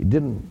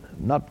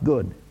 Not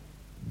good.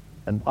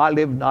 And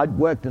I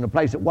worked in a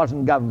place that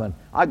wasn't government.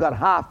 I got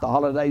half the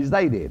holidays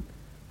they did.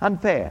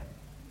 Unfair.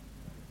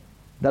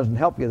 Doesn't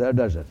help you though,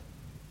 does it?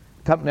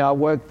 The company I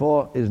worked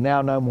for is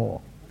now no more.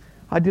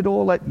 I did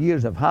all that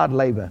years of hard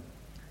labor.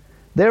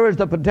 There is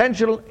the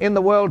potential in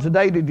the world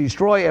today to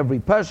destroy every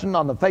person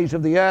on the face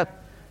of the earth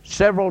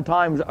several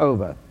times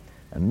over.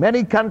 And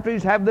many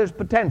countries have this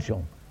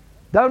potential.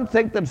 Don't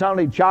think that it's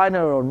only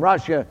China or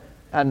Russia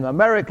and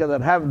America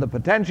that have the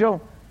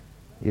potential.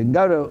 You can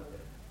go to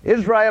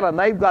Israel and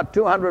they've got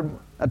 200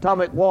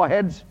 atomic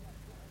warheads,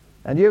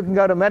 and you can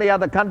go to many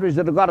other countries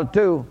that have got it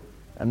too,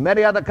 and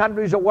many other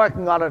countries are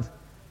working on it,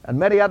 and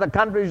many other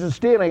countries are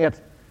stealing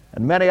it,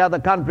 and many other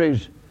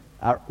countries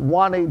are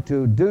wanting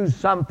to do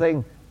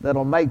something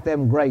that'll make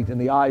them great in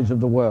the eyes of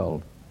the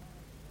world.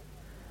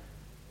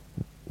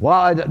 Well,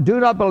 I do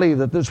not believe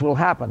that this will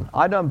happen.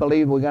 I don't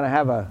believe we're going to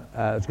have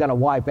it's going to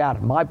wipe out.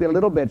 It might be a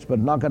little bits, but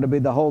not going to be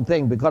the whole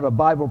thing. Because of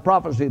Bible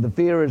prophecy, the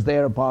fear is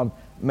there upon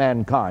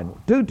mankind.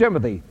 2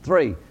 Timothy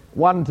 3,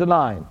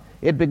 1-9.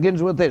 It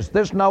begins with this.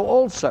 This know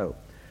also,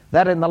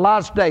 that in the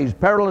last days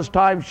perilous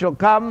times shall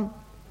come.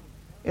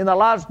 In the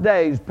last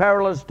days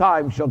perilous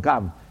times shall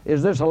come.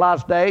 Is this a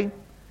last day?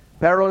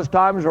 Perilous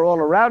times are all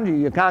around you.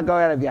 You can't go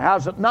out of your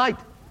house at night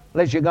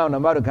unless you go in a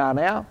motor car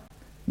now.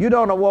 You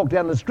don't want to walk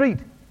down the street.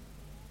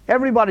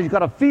 Everybody's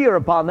got a fear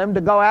upon them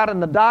to go out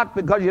in the dark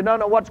because you don't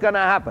know what's going to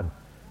happen.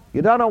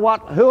 You don't know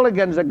what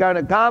hooligans are going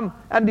to come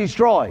and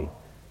destroy.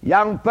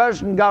 Young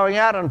person going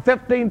out and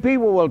 15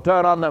 people will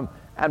turn on them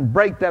and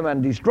break them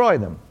and destroy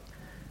them.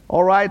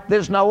 All right,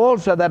 this know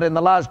also that in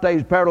the last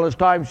days perilous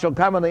times shall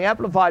come, and the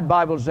Amplified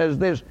Bible says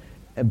this,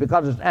 and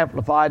because it's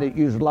amplified it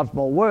uses lots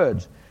more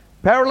words.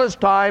 Perilous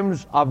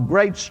times of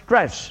great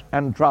stress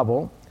and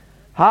trouble,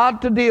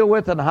 hard to deal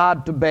with and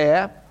hard to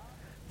bear,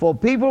 for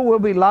people will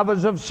be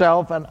lovers of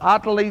self and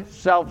utterly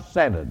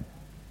self-centered,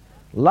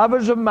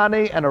 lovers of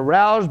money and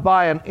aroused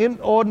by an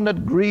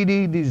inordinate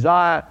greedy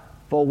desire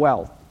for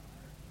wealth,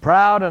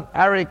 proud and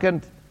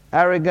arrogant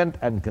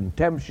and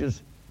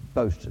contemptuous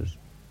boasters.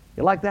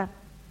 You like that?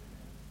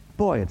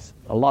 Boy, it's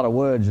a lot of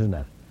words, isn't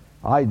it?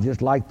 I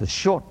just like the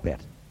short bit.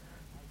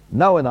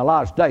 No, in the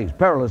last days,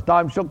 perilous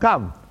times shall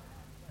come.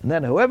 And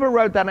then whoever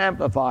wrote that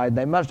Amplified,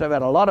 they must have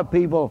had a lot of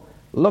people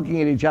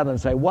looking at each other and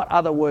say, what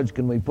other words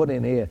can we put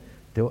in here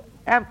to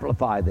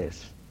amplify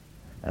this?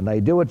 And they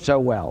do it so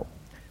well.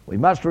 We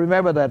must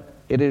remember that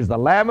it is the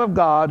Lamb of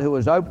God who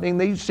is opening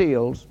these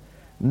seals.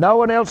 No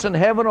one else in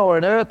heaven or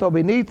in earth or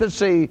beneath the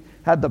sea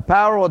had the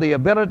power or the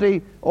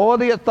ability or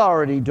the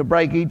authority to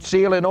break each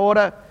seal in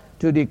order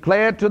to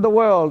declare to the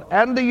world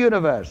and the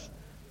universe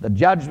the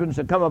judgments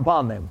that come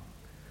upon them.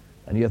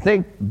 And you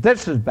think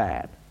this is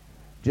bad.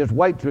 Just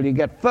wait till you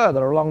get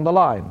further along the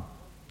line.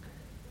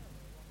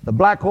 The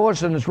black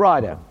horse and its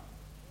rider.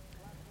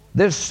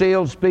 This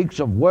seal speaks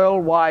of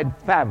worldwide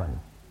famine.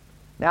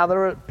 Now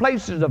there are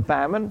places of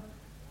famine.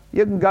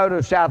 You can go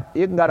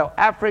to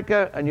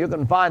Africa, and you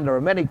can find there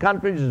are many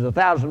countries. There's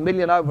 1,000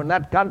 million over in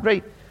that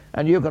country,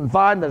 and you can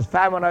find there's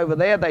famine over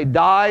there. They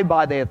die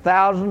by their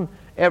 1,000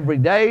 every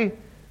day.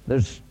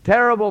 There's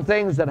terrible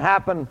things that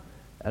happen,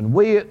 and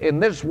we in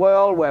this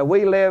world where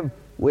we live,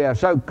 we are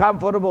so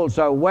comfortable,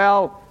 so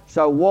well,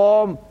 so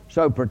warm,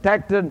 so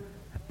protected,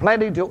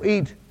 plenty to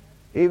eat,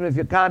 even if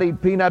you can't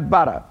eat peanut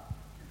butter.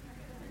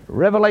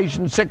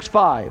 Revelation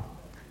 6:5.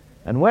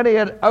 And when he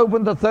had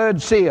opened the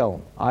third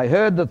seal, I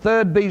heard the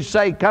third beast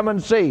say, Come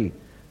and see.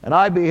 And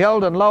I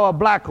beheld, and lo, a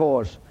black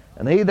horse,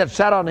 and he that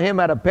sat on him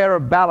had a pair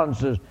of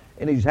balances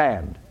in his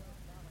hand.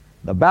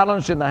 The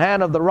balance in the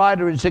hand of the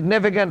rider is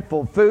significant,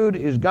 for food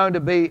is going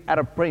to be at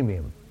a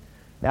premium.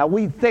 Now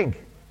we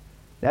think,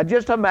 now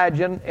just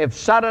imagine if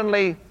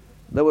suddenly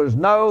there was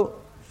no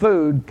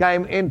food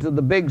came into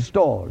the big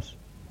stores.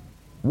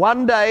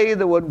 One day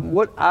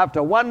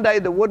after one day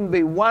there wouldn't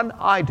be one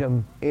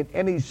item in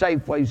any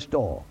Safeway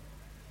store.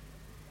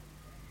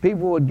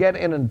 People would get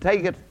in and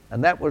take it,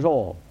 and that was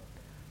all.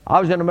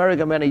 I was in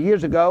America many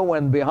years ago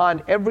when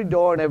behind every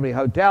door in every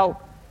hotel,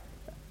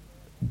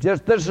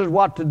 just this is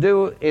what to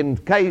do in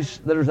case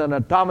there's an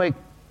atomic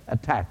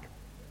attack.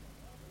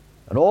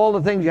 And all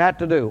the things you had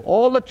to do.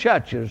 All the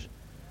churches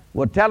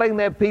were telling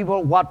their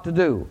people what to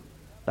do.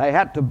 They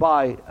had to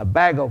buy a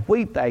bag of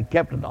wheat. They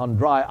kept it on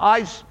dry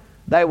ice.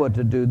 They were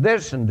to do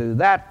this and do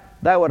that.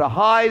 They were to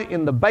hide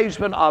in the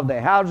basement of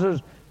their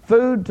houses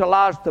food to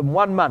last them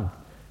 1 month.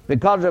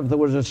 Because if there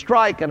was a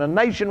strike, and a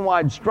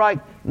nationwide strike,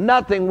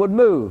 nothing would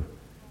move.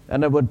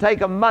 And it would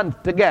take a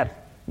month to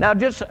get. Now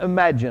just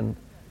imagine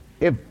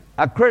if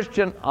a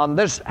Christian on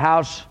this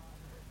house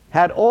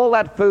had all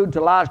that food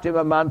to last him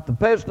a month. The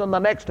person in the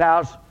next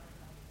house,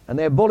 and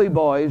their bully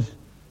boys,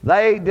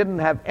 they didn't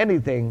have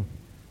anything.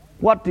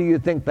 What do you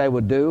think they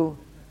would do?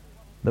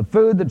 The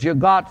food that you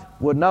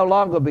got would no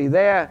longer be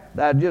there.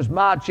 They'd just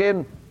march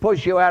in,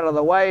 push you out of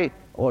the way,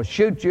 or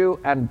shoot you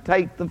and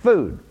take the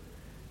food.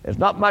 It's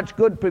not much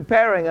good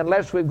preparing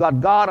unless we've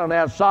got God on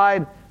our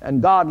side,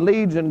 and God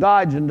leads and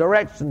guides and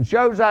directs and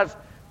shows us.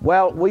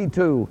 Well, we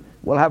too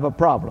will have a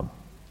problem.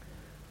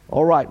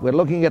 All right, we're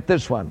looking at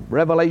this one.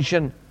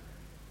 Revelation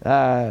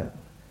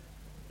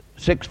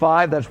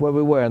 6:5, that's where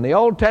we were. In the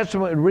Old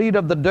Testament, we read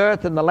of the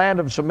dearth in the land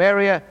of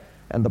Samaria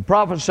and the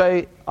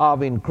prophecy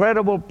of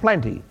incredible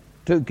plenty.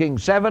 2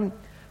 Kings 7.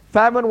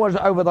 Famine was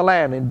over the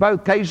land. In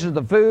both cases,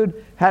 the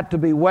food had to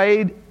be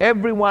weighed,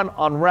 everyone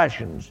on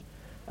rations.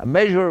 A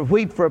measure of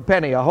wheat for a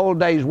penny, a whole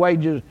day's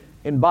wages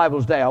in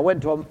Bible's day. I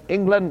went to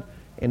England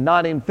in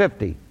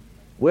 1950.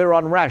 We were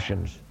on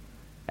rations.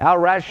 Our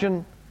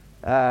ration,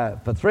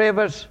 for three of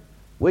us,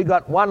 we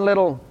got one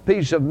little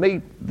piece of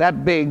meat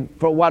that big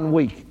for 1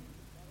 week.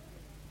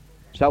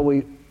 So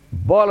we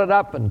boiled it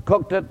up and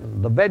cooked it,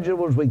 and the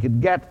vegetables we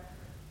could get,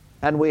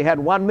 and we had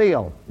one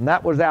meal. And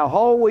that was our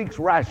whole week's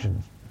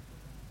rations.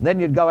 And then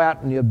you'd go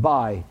out and you'd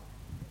buy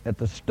at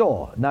the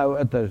store.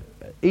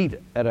 Eat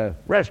at a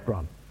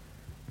restaurant.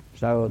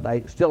 So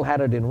they still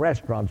had it in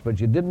restaurants, but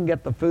you didn't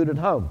get the food at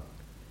home.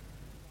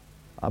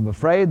 I'm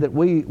afraid that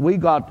we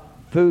got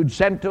food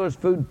sent to us,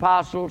 food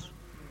parcels,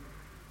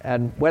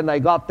 and when they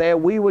got there,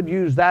 we would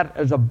use that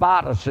as a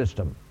barter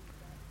system.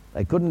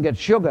 They couldn't get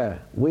sugar.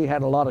 We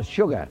had a lot of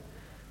sugar,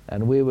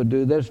 and we would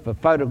do this for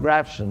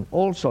photographs and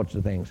all sorts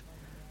of things.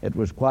 It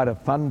was quite a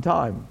fun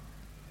time.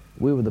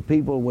 We were the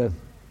people with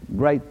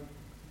great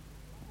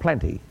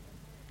plenty.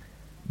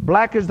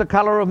 Black is the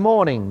color of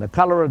mourning, the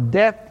color of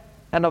death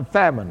and of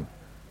famine.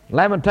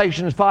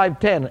 Lamentations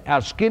 5:10,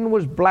 our skin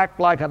was black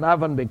like an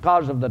oven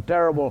because of the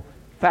terrible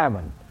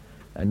famine.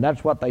 And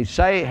that's what they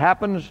say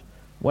happens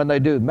when they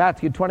do.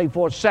 Matthew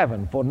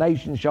 24:7, for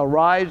nation shall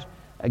rise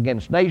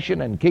against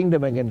nation and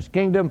kingdom against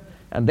kingdom,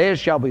 and there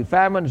shall be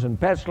famines and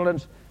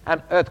pestilence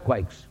and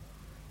earthquakes.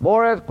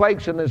 More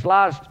earthquakes in this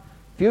last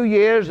few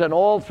years than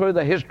all through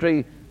the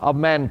history of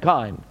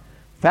mankind.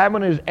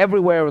 Famine is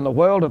everywhere in the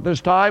world at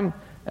this time,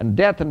 and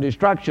death and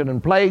destruction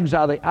and plagues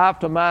are the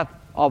aftermath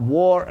of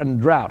war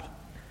and drought.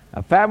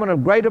 A famine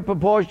of greater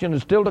proportion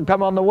is still to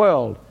come on the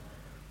world.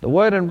 The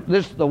word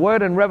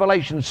in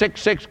Revelation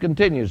 6:6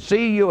 continues,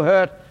 see you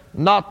hurt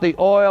not the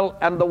oil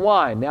and the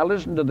wine. Now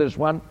listen to this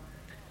one.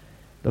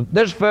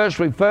 This verse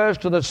refers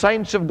to the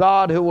saints of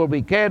God who will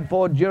be cared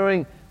for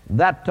during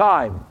that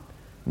time.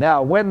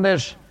 Now when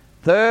this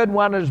third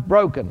one is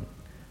broken,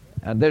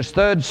 and this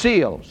third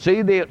seal,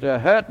 see,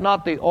 hurt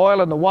not the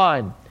oil and the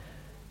wine.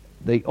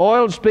 The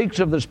oil speaks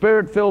of the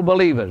Spirit-filled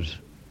believers.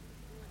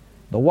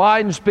 The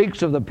wine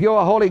speaks of the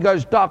pure Holy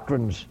Ghost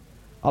doctrines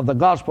of the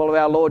gospel of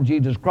our Lord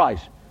Jesus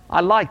Christ.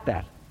 I like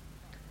that.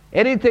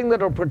 Anything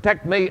that will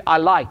protect me, I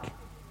like.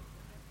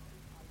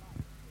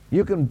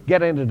 You can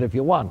get into it if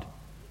you want.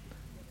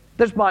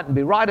 This mightn't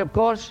be right, of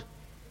course.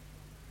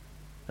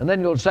 And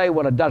then you'll say,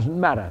 well, it doesn't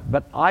matter.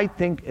 But I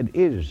think it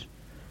is.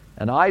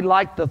 And I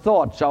like the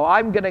thought. So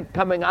I'm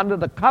coming under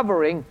the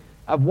covering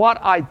of what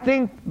I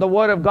think the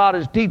Word of God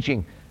is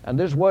teaching. And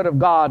this Word of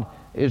God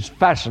is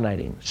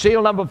fascinating.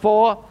 Seal number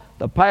 4,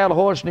 the pale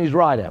horse and his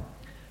rider.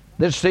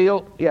 This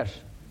seal, yes.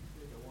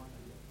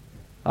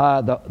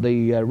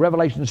 The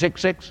Revelation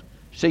 6:6.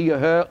 See you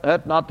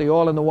hurt not the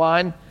oil and the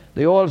wine.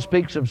 The oil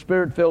speaks of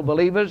Spirit-filled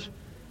believers,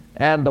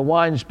 and the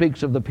wine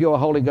speaks of the pure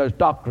Holy Ghost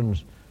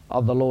doctrines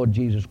of the Lord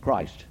Jesus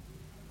Christ.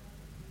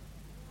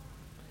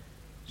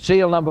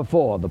 Seal number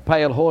 4, the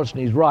pale horse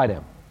and his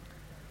rider,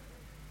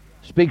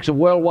 speaks of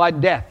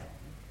worldwide death.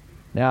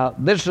 Now,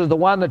 this is the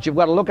one that you've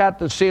got to look at,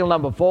 the seal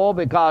number 4,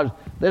 because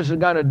this is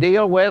going to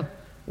deal with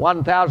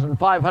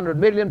 1,500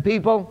 million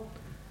people,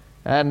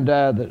 and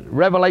the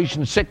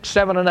Revelation 6,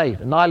 7, and 8.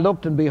 And I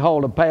looked, and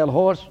behold, a pale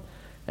horse,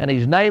 and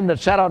his name that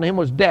sat on him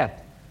was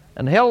Death,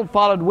 and hell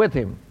followed with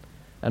him.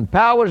 And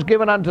power was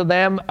given unto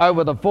them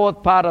over the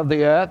fourth part of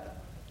the earth.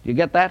 Do you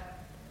get that?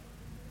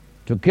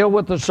 To kill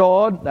with the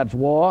sword, that's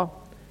war,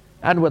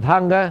 and with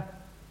hunger,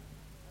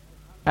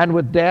 and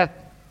with death,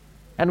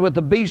 and with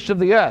the beasts of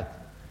the earth.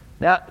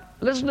 Now,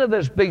 listen to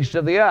this beast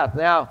of the earth.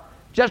 Now,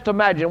 just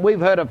imagine, we've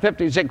heard of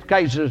 56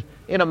 cases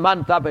in a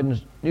month up in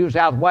New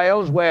South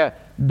Wales where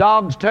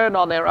dogs turned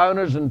on their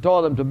owners and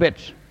tore them to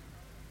bits.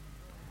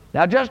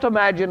 Now, just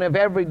imagine if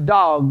every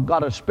dog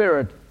got a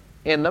spirit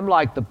in them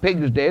like the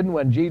pigs did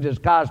when Jesus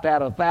cast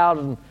out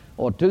 1,000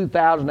 or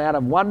 2,000 out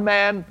of one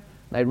man.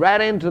 They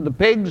ran into the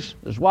pigs,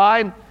 the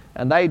swine,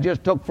 and they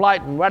just took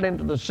flight and ran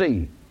into the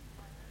sea.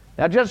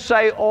 Now just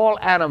say all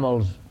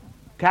animals,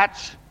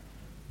 cats,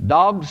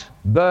 dogs,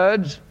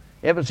 birds.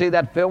 Ever see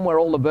that film where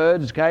all the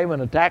birds came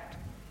and attacked?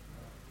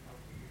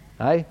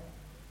 Hey?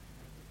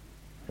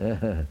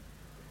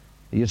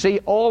 You see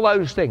all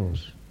those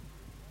things.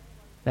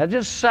 Now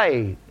just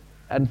say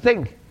and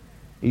think.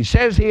 He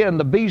says here, in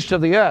the beasts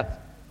of the earth.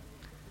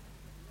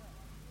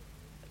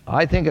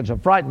 I think it's a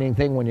frightening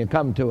thing when you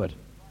come to it.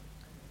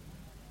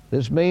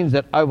 This means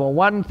that over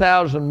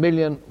 1,000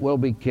 million will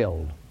be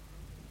killed.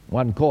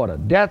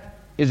 1/4. Death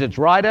is its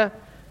rider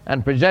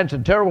and presents a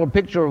terrible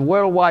picture of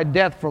worldwide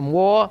death from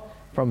war,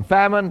 from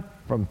famine,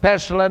 from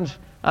pestilence,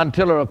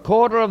 until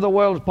 1/4 of the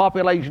world's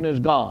population is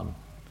gone.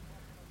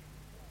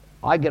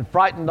 I get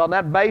frightened on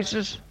that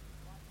basis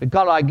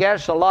because I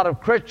guess a lot of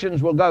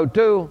Christians will go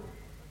too.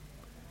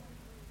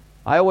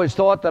 I always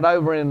thought that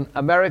over in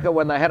America,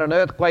 when they had an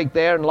earthquake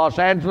there in Los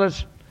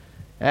Angeles,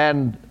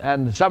 and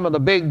some of the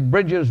big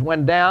bridges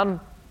went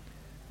down,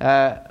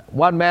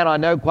 one man I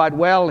know quite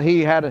well,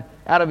 he had,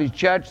 out of his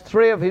church,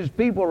 3 of his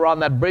people were on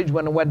that bridge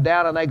when it went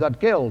down and they got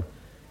killed.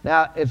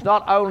 Now, it's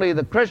not only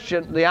the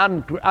Christian, the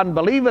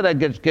unbeliever that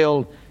gets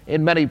killed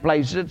in many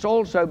places, it's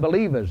also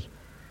believers.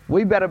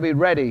 We better be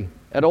ready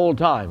at all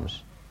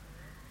times.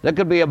 There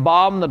could be a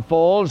bomb that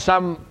falls,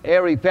 some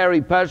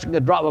airy-fairy person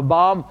could drop a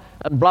bomb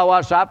and blow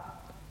us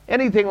up,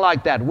 anything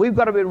like that. We've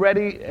got to be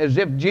ready as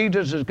if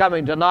Jesus is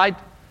coming tonight,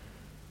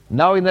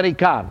 knowing that he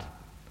can't.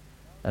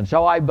 And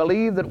so I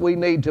believe that we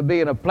need to be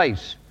in a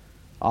place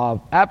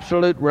of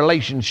absolute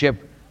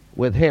relationship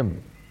with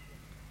him.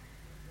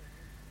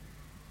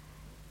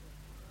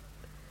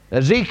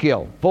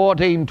 Ezekiel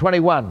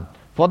 14:21.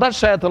 For thus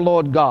saith the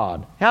Lord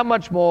God, how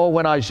much more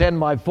when I send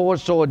my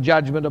four-sword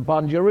judgment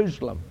upon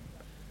Jerusalem?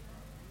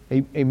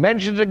 He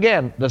mentions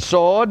again the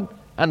sword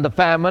and the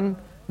famine,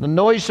 the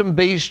noisome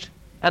beast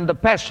and the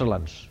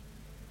pestilence.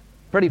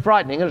 Pretty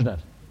frightening, isn't it?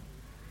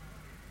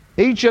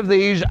 Each of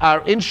these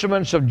are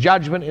instruments of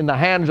judgment in the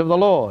hands of the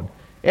Lord.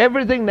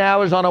 Everything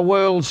now is on a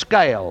world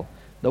scale.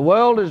 The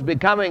world is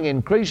becoming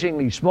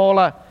increasingly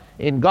smaller.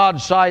 In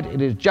God's sight,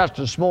 it is just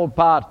a small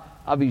part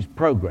of his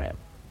program.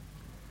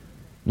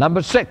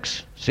 Number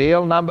 6,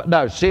 seal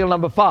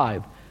number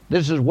 5.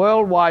 This is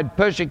worldwide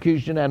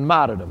persecution and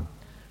martyrdom.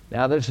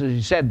 Now this is,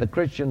 he said, the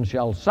Christians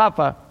shall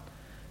suffer.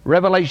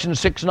 Revelation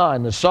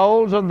 6:9, the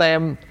souls of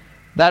them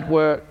that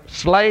were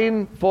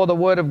slain for the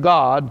word of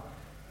God,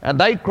 and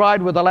they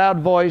cried with a loud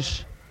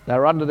voice, they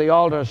were under the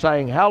altar,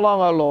 saying, how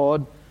long, O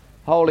Lord,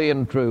 holy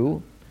and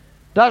true,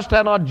 dost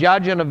thou not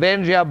judge and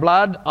avenge our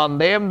blood on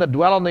them that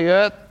dwell on the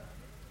earth?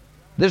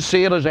 This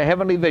seal is a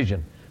heavenly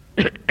vision.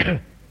 The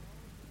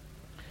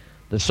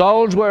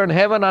souls were in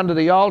heaven under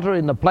the altar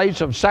in the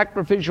place of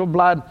sacrificial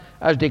blood,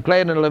 as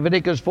declared in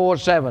Leviticus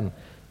 4:7.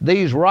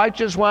 These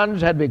righteous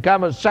ones had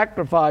become a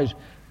sacrifice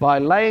by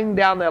laying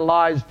down their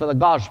lives for the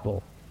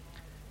gospel.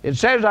 It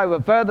says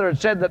it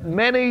said that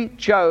many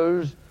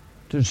chose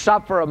to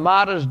suffer a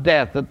martyr's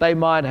death that they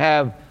might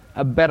have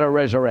a better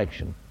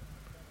resurrection.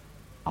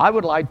 I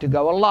would like to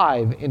go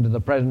alive into the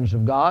presence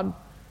of God,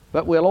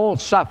 but we'll all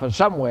suffer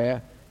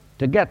somewhere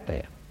to get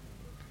there.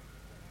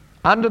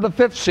 Under the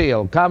 5th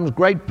seal comes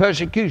great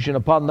persecution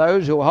upon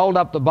those who hold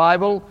up the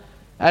Bible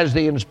as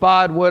the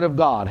inspired Word of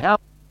God. How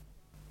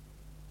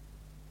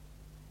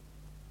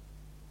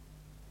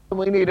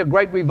we need a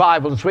great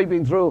revival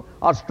sweeping through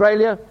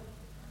Australia.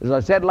 As I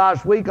said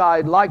last week,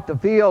 I'd like to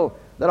feel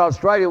that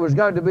Australia was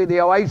going to be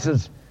the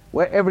oasis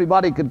where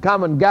everybody could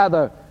come and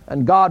gather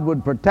and God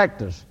would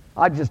protect us.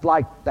 I just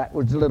like that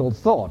was a little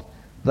thought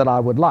that I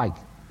would like.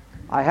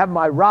 I have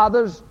my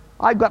rathers.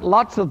 I've got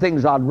lots of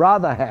things I'd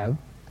rather have,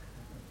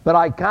 but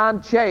I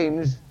can't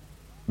change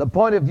the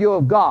point of view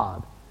of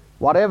God.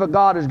 Whatever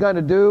God is going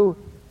to do,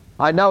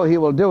 I know he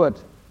will do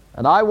it,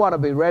 and I want to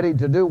be ready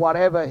to do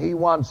whatever he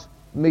wants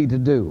me to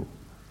do.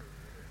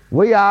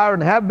 We are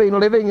and have been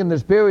living in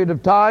this period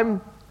of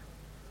time,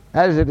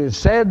 as it is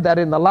said that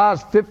in the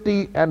last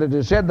 50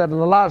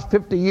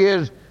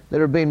 years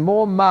there have been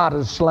more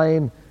martyrs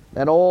slain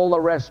than all the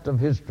rest of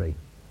history.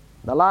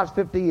 In the last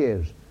 50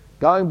 years.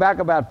 Going back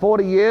about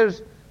 40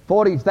 years,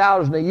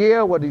 40,000 a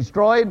year were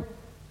destroyed.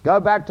 Go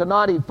back to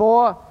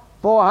 94,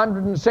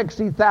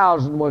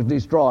 460,000 was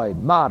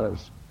destroyed,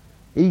 martyrs.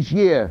 Each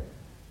year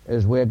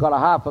as we've got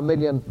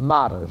 500,000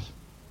 martyrs.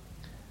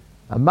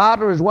 A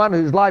martyr is one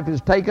whose life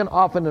is taken,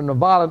 often in a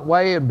violent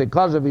way, and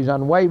because of his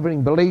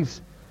unwavering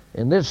beliefs,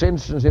 in this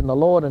instance in the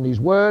Lord and his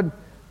word,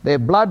 their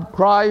blood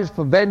cries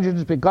for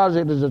vengeance because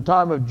it is a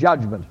time of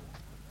judgment.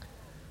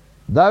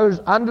 Those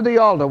under the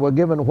altar were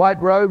given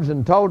white robes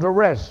and told to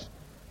rest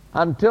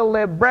until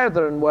their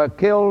brethren were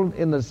killed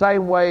in the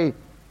same way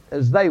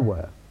as they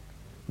were.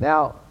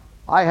 Now,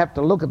 I have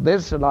to look at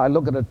this, and I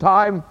look at a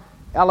time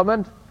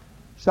element.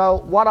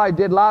 So what I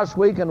did last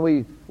week, and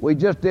we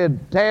just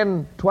did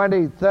 10,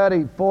 20,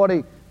 30,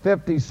 40,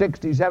 50,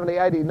 60, 70,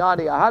 80,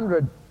 90,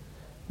 100.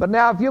 But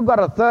now if you've got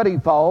a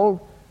 30-fold,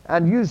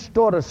 and you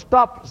sort of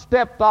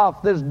stepped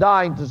off this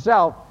dying to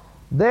self,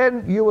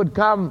 then you would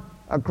come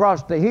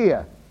across to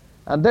here.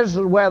 And this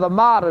is where the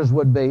martyrs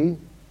would be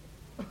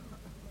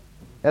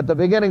at the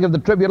beginning of the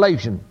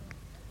tribulation.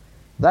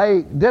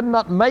 They did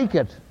not make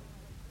it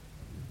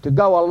to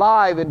go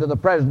alive into the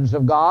presence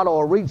of God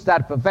or reach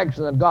that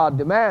perfection that God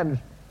demands.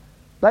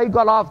 They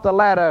got off the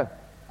ladder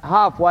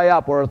halfway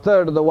up or a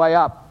third of the way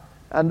up.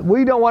 And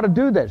we don't want to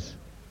do this.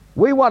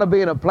 We want to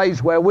be in a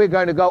place where we're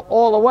going to go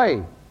all the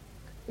way.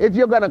 If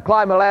you're going to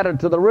climb a ladder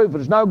to the roof,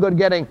 it's no good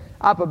getting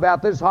up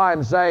about this high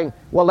and saying,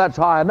 well, that's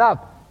high enough.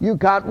 You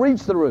can't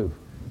reach the roof.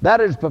 That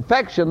is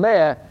perfection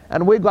there,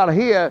 and we've got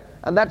here,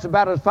 and that's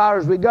about as far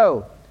as we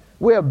go.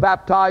 We are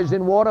baptized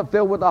in water,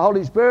 filled with the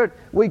Holy Spirit.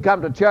 We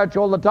come to church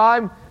all the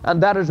time,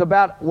 and that is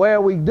about where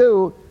we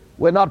do.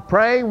 We're not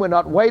praying, we're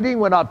not waiting,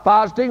 we're not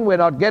fasting, we're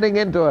not getting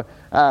into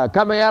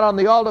coming out on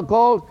the altar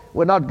calls,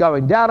 we're not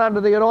going down under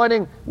the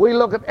anointing. We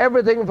look at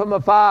everything from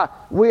afar.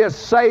 We are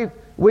safe.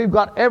 We've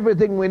got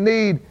everything we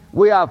need.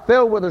 We are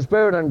filled with the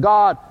Spirit, and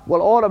God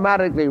will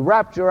automatically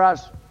rapture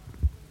us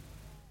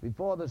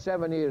before the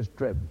 7 years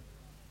trib,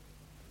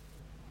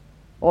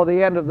 or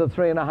the end of the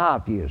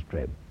 3.5 years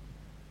trib.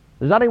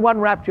 There's only one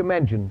rapture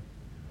mentioned.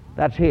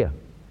 That's here.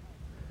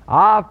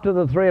 after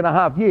the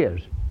 3.5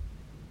 years.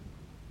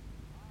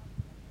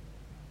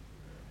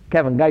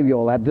 Kevin gave you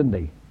all that, didn't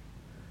he?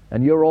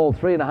 And you're all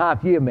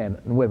 3.5 year men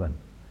and women.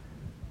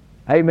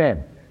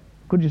 Amen.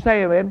 Could you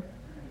say amen?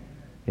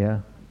 Yeah,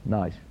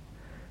 nice.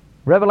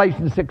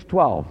 Revelation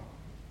 6:12.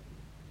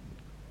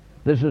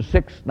 This is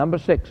number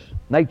 6,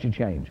 nature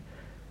change.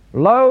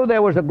 Lo,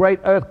 there was a great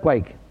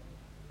earthquake.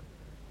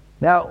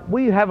 Now,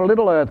 we have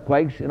little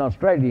earthquakes in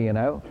Australia, you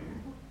know.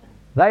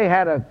 They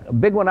had a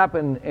big one up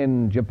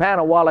in Japan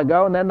a while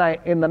ago, and then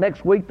in the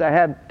next week they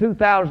had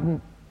 2,000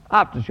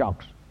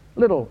 aftershocks,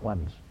 little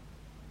ones.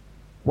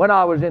 When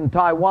I was in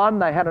Taiwan,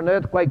 they had an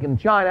earthquake in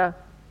China,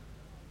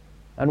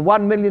 and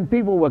 1 million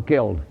people were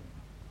killed.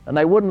 And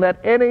they wouldn't let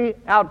any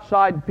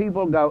outside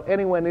people go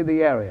anywhere near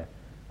the area.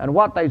 And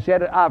what they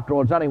said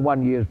afterwards, only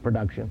 1 year's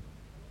production.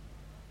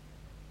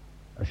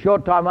 A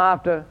short time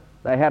after,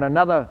 they had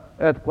another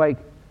earthquake.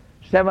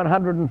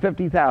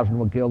 750,000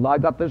 were killed. I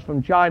got this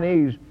from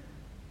Chinese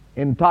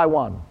in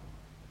Taiwan.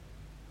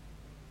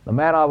 The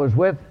man I was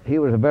with, he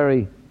was a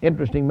very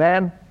interesting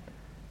man.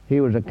 He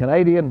was a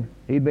Canadian.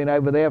 He'd been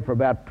over there for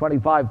about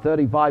 25,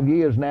 35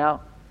 years now.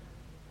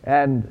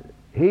 And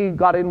he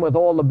got in with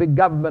all the big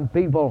government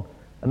people,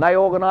 and they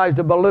organized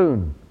a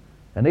balloon.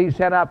 And he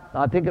sent up,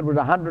 I think it was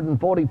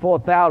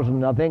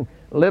 144,000, I think,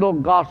 little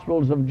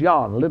Gospels of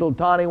John, little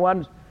tiny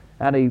ones.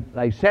 And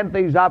they sent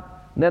these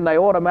up, and then they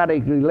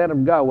automatically let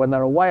them go when they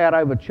were way out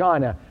over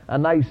China,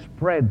 and they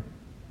spread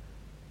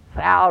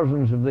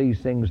thousands of these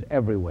things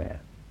everywhere.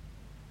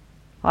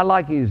 I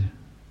like his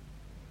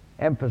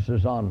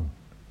emphasis on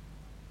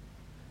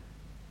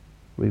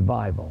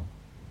revival.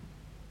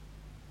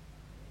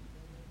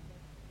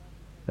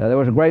 There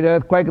was a great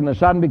earthquake, and the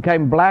sun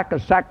became black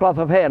as sackcloth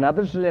of hair. Now,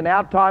 this is in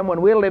our time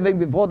when we're living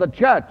before the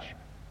church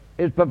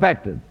is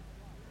perfected.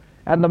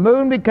 And the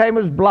moon became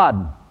as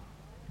blood.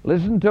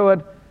 Listen to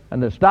it.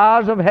 And the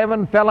stars of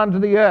heaven fell unto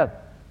the earth.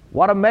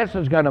 What a mess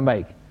it's going to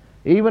make.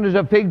 Even as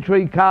a fig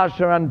tree casts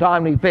her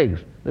untimely figs.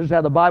 This is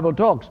how the Bible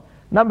talks.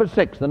 Number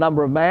 6, the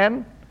number of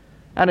man.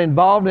 And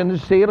involved in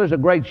this seal is a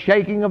great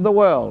shaking of the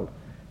world.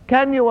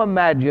 Can you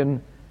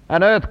imagine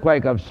an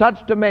earthquake of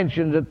such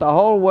dimensions that the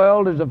whole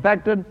world is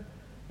affected?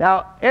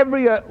 Now,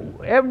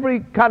 every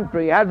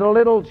country has a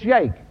little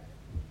shake.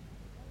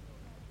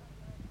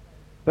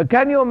 But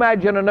can you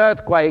imagine an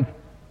earthquake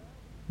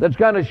that's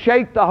going to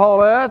shake the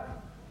whole earth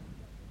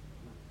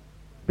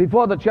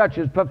before the church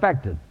is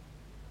perfected?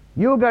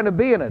 You're going to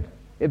be in it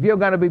if you're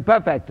going to be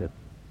perfected.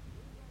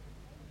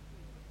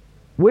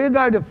 We're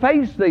going to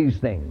face these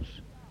things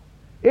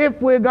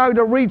if we're going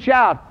to reach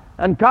out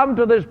and come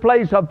to this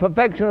place of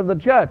perfection of the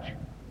church.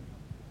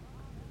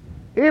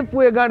 If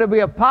we're going to be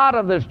a part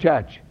of this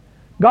church.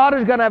 God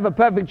is going to have a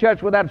perfect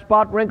church without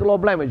spot, wrinkle, or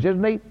blemish,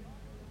 isn't he?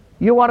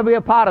 You want to be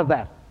a part of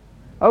that.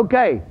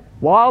 Okay,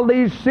 while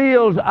these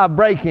seals are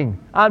breaking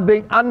and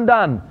being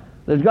undone,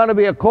 there's going to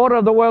be 1/4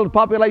 of the world's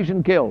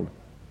population killed.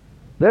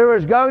 There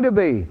is going to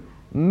be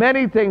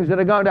many things that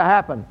are going to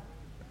happen.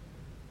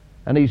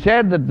 And he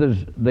said that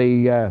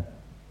the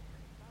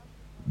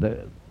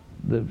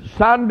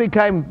sun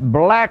became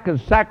black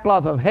as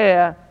sackcloth of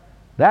hair.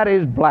 That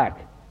is black.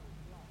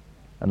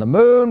 And the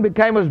moon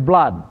became as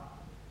blood.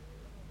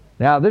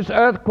 Now, this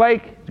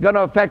earthquake is going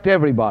to affect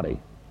everybody.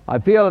 I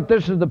feel that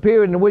this is the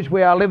period in which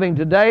we are living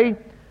today,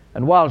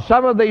 and while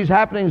some of these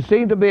happenings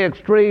seem to be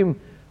extreme,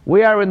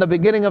 we are in the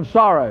beginning of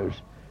sorrows.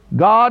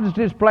 God's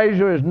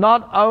displeasure is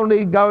not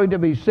only going to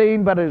be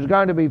seen, but it is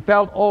going to be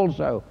felt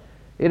also.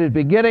 It is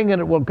beginning, and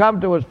it will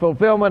come to its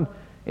fulfillment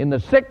in the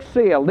 6th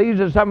seal. These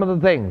are some of the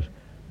things.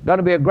 Going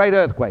to be a great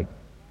earthquake.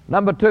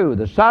 Number 2,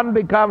 the sun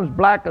becomes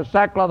black as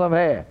sackcloth of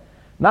hair.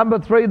 Number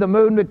 3, the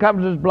moon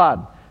becomes as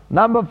blood.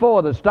 Number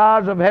 4, the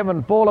stars of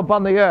heaven fall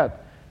upon the earth.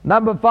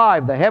 Number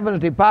 5, the heavens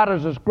depart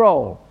as a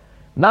scroll.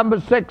 Number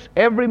 6,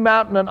 every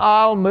mountain and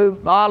island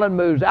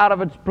moves out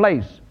of its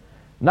place.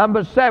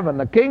 Number 7,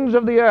 the kings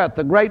of the earth,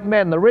 the great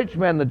men, the rich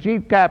men, the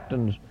chief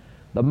captains,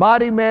 the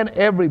mighty men,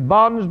 every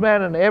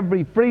bondsman and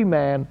every free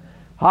man,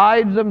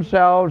 hides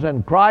themselves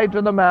and cry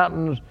to the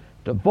mountains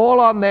to fall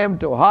on them,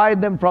 to hide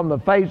them from the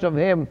face of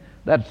him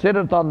that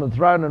sitteth on the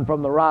throne and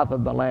from the wrath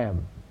of the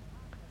Lamb.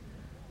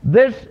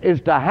 This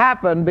is to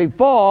happen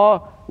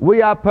before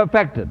we are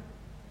perfected.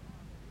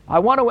 I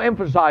want to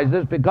emphasize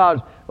this because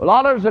a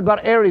lot of us have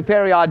got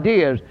airy-fairy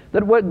ideas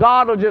that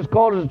God will just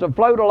cause us to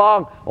float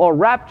along or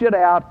raptured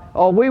out,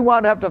 or we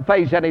won't have to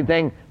face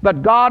anything,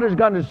 but God is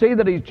going to see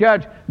that his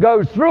church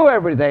goes through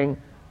everything,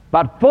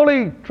 but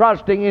fully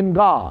trusting in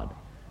God.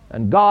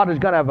 And God is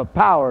going to have a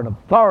power and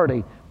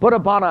authority put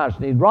upon us.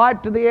 And he's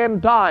right to the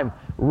end time,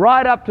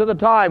 right up to the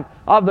time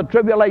of the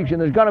tribulation.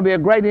 There's going to be a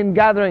great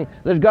ingathering.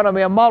 There's going to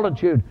be a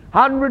multitude.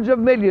 Hundreds of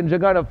millions are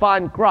going to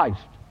find Christ.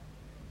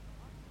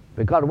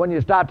 Because when you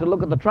start to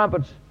look at the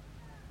trumpets,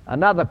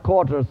 another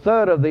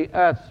 1/4 of the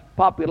earth's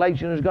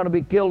population is going to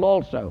be killed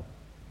also.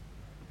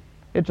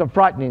 It's a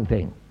frightening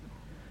thing.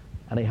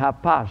 And he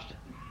have passed.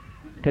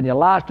 Can you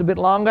last a bit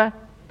longer?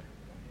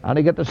 And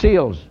he get the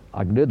seals.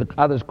 I can do the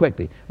others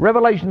quickly.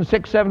 Revelation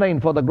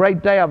 6:17, for the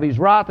great day of his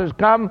wrath has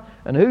come,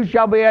 and who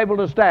shall be able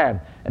to stand?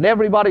 And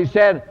everybody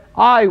said,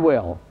 I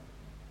will.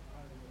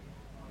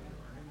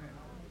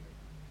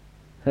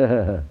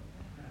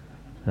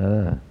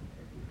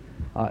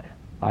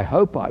 I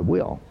hope I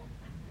will.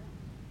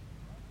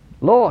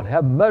 Lord,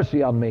 have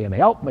mercy on me and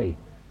help me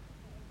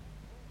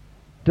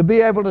to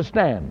be able to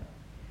stand.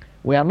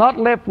 We are not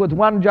left with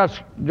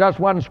just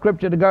one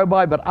scripture to go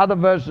by, but other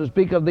verses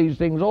speak of these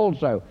things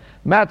also.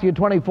 Matthew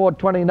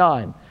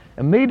 24:29.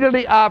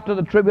 Immediately after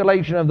the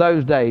tribulation of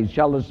those days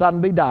shall the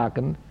sun be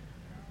darkened,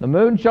 the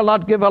moon shall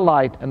not give her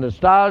light, and the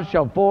stars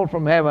shall fall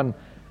from heaven,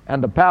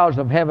 and the powers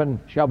of heaven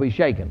shall be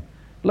shaken.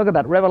 Look at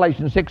that,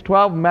 Revelation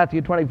 6:12 and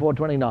Matthew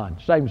 24:29.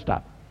 Same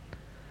stuff.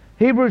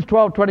 Hebrews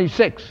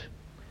 12:26.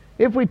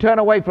 If we turn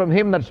away from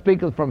him that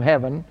speaketh from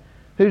heaven,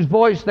 whose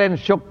voice then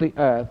shook the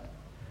earth,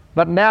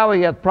 but now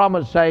he hath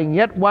promised, saying,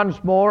 yet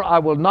once more I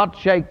will not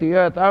shake the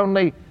earth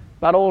only,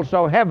 but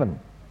also heaven.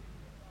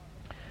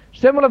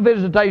 Similar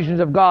visitations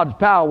of God's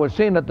power were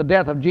seen at the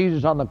death of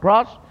Jesus on the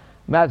cross,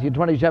 Matthew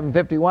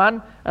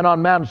 27:51, and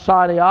on Mount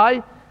Sinai,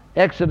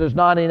 Exodus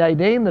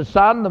 19:18, the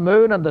sun, the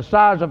moon, and the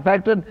stars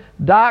affected,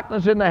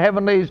 darkness in the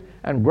heavenlies,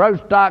 and gross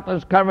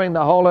darkness covering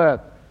the whole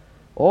earth.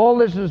 All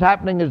this is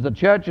happening as the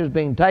church is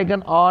being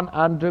taken on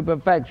unto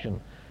perfection.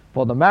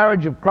 For the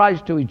marriage of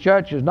Christ to his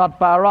church is not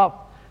far off.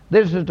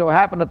 This is to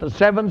happen at the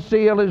seventh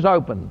seal is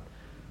opened.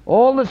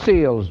 All the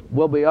seals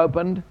will be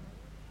opened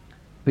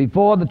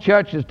before the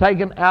church is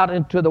taken out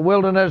into the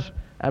wilderness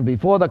and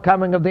before the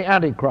coming of the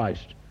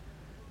Antichrist.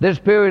 This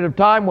period of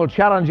time will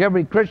challenge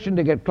every Christian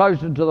to get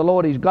closer to the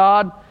Lord his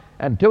God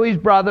and to his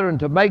brother, and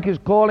to make his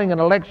calling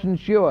and election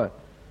sure.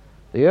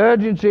 The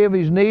urgency of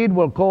his need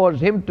will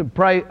cause him to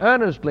pray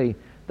earnestly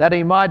that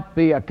he might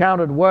be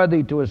accounted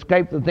worthy to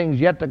escape the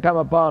things yet to come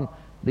upon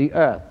the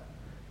earth.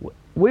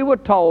 We were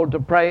told to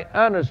pray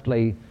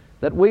earnestly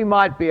that we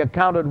might be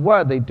accounted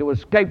worthy to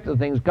escape the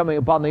things coming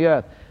upon the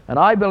earth. And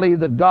I believe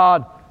that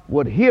God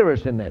would hear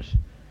us in this.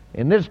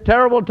 In this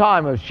terrible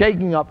time of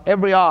shaking up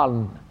every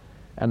island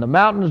and the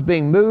mountains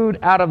being moved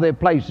out of their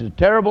places,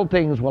 terrible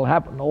things will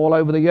happen all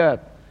over the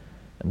earth.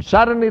 And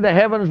suddenly the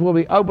heavens will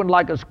be opened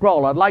like a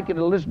scroll. I'd like you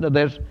to listen to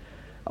this.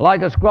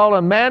 Like a scroll,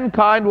 and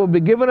mankind will be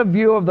given a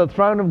view of the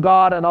throne of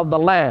God and of the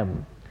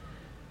Lamb.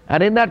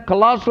 And in that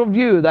colossal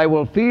view they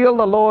will feel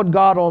the Lord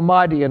God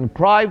Almighty and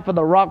cry for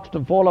the rocks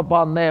to fall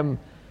upon them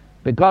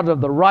because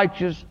of the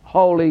righteous,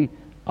 holy,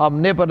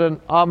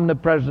 omnipotent,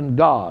 omnipresent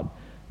God.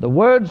 The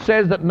Word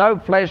says that no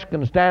flesh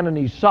can stand in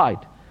his sight.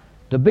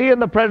 To be in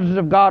the presence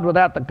of God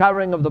without the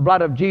covering of the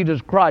blood of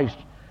Jesus Christ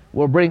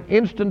will bring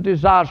instant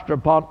disaster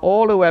upon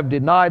all who have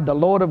denied the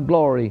Lord of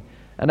glory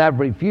and have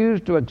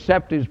refused to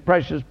accept his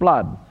precious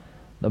blood.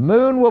 The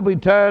moon will be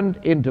turned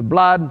into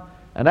blood,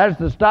 and as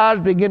the stars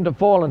begin to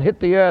fall and hit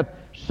the earth,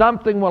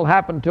 something will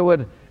happen to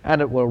it, and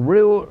it will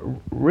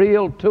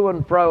reel to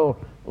and fro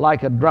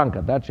like a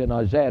drunkard. That's in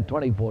Isaiah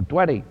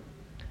 24:20.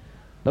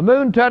 The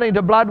moon turning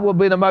to blood will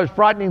be the most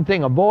frightening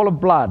thing, a ball of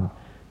blood.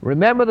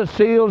 Remember, the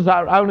seals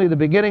are only the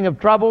beginning of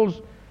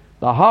troubles.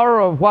 The horror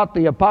of what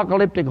the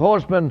apocalyptic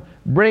horsemen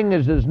bring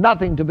is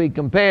nothing to be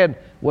compared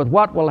with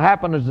what will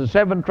happen as the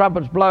seven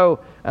trumpets blow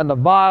and the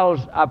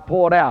vials are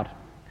poured out.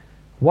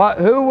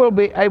 Who will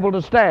be able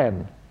to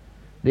stand?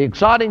 The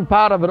exciting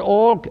part of it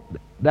all,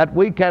 that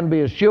we can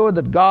be assured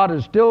that God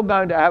is still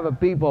going to have a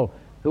people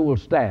who will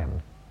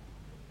stand.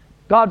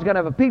 God's going to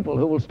have a people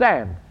who will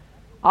stand.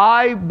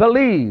 I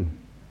believe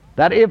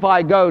that if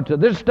I go to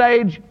this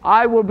stage,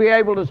 I will be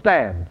able to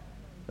stand.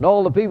 And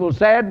all the people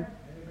said, amen.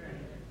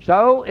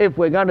 So if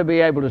we're going to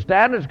be able to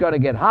stand, it's going to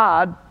get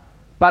hard,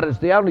 but it's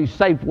the only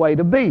safe way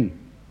to be.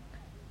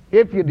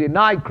 If you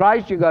deny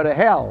Christ, you go to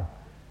hell.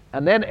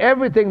 And then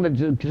everything that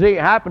you see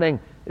happening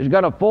is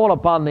going to fall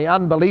upon the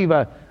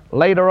unbeliever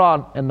later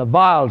on, and the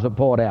vials are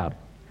poured out.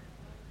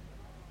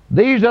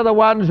 These are the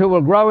ones who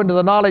will grow into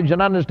the knowledge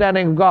and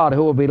understanding of God,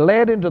 who will be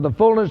led into the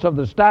fullness of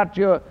the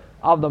stature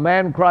of the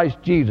man Christ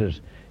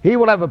Jesus. He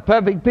will have a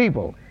perfect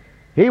people.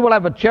 He will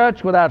have a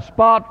church without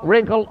spot,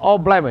 wrinkle, or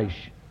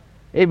blemish.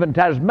 Even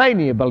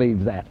Tasmania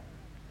believes that.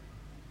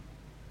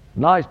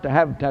 Nice to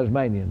have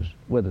Tasmanians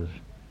with us,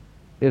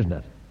 isn't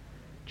it?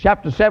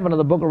 Chapter 7 of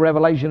the book of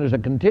Revelation is a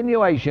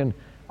continuation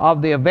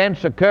of the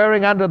events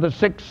occurring under the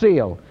sixth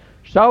seal.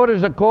 So it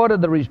is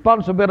accorded the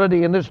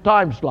responsibility in this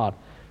time slot.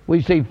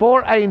 We see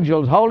 4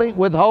 angels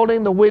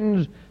withholding the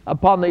winds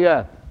upon the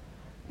earth.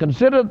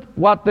 Consider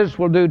what this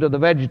will do to the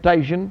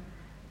vegetation,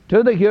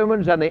 to the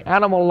humans and the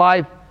animal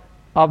life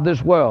of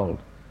this world.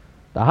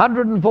 The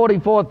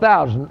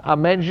 144,000 are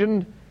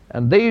mentioned,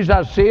 and these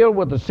are sealed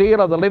with the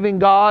seal of the living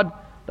God,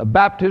 the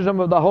baptism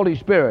of the Holy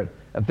Spirit.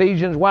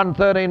 Ephesians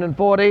 1:13 and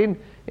 14,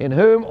 in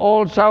whom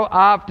also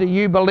after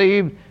you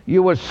believed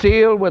you were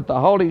sealed with the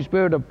Holy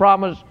Spirit of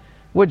promise,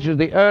 which is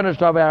the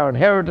earnest of our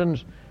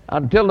inheritance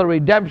until the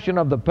redemption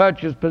of the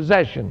purchased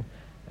possession.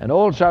 And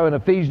also in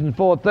Ephesians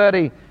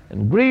 4:30,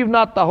 and grieve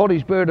not the Holy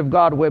Spirit of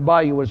God,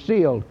 whereby you were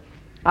sealed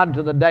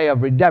unto the day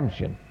of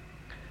redemption.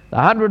 The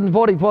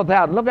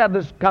 144,000, look how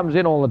this comes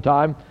in all the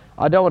time.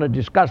 I don't want to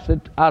discuss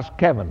it. Ask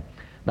Kevin.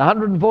 The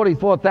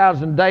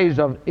 144,000 days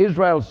of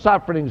Israel's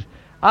sufferings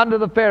under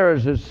the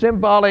Pharaohs is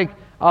symbolic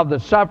of the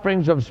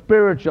sufferings of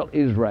spiritual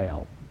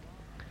Israel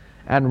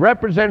and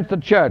represents the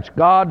church,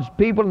 God's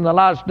people in the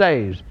last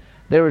days.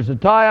 There is a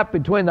tie-up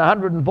between the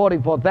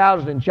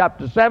 144,000 in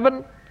chapter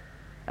 7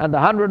 and the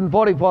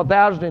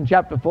 144,000 in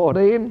chapter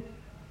 14.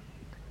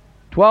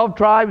 12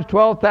 tribes,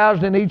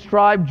 12,000 in each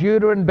tribe.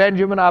 Judah and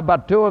Benjamin are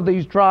but two of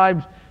these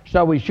tribes,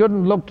 so we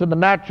shouldn't look to the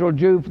natural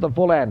Jew for the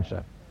full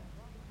answer.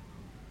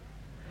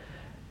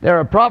 There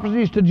are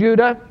prophecies to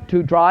Judah,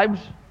 2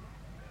 tribes,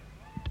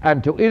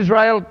 and to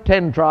Israel,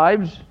 10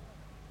 tribes,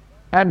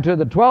 and to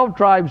the 12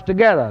 tribes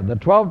together. The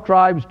 12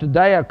 tribes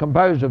today are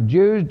composed of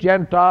Jews,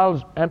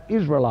 Gentiles, and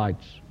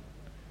Israelites.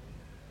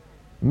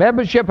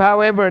 Membership,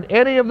 however, in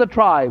any of the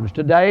tribes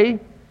today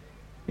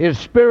in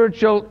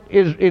spiritual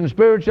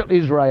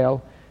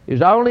Israel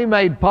is only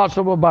made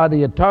possible by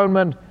the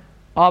atonement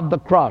of the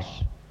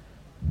cross.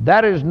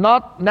 That is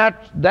not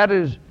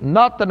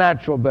the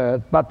natural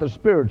birth, but the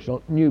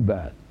spiritual new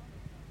birth.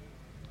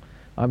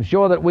 I'm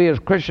sure that we as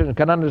Christians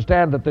can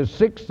understand that this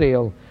 6th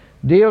seal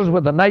deals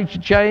with the nature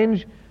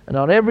change, and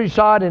on every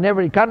side in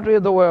every country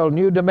of the world,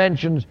 new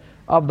dimensions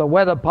of the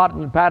weather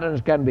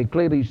patterns can be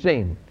clearly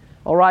seen.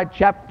 All right,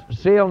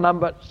 seal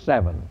number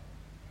 7.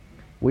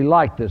 We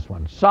like this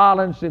one.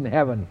 Silence in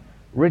heaven.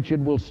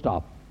 Richard will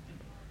stop.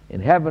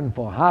 In heaven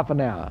for half an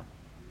hour.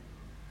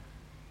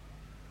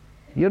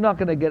 You're not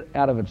going to get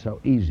out of it so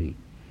easy.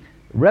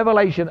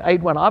 Revelation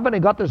 8:1. I've only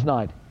got this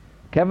night.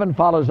 Kevin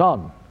follows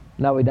on.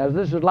 No, he does.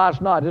 This is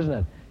last night, isn't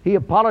it? He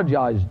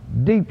apologized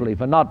deeply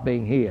for not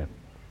being here.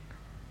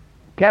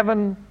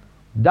 Kevin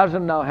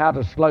doesn't know how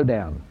to slow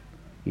down.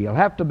 He'll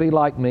have to be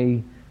like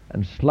me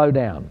and slow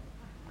down.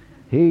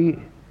 He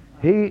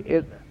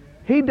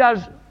does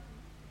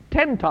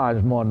 10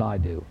 times more than I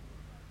do,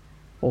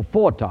 or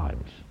 4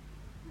 times.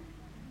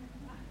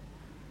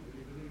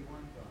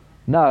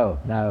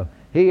 No,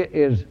 he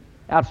is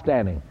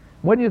outstanding.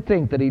 When you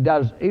think that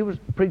he was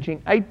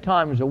preaching 8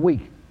 times a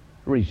week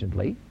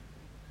recently,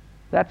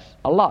 that's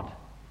a lot.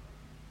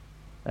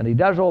 And he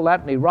does all that,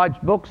 and he writes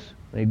books,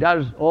 and he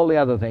does all the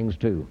other things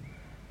too.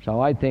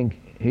 So I think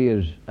he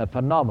is a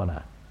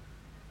phenomena.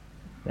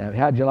 Now,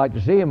 how'd you like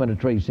to see him in a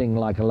tree singing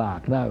like a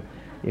lark? No,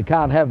 you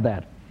can't have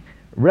that.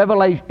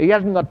 Revelation, he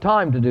hasn't got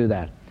time to do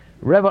that.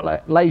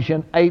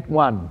 Revelation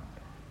 8:1.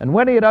 And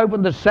when he had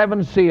opened the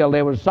 7th seal,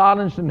 there was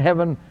silence in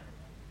heaven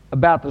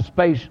about the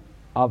space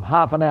of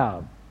half an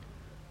hour.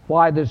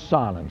 Why this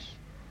silence?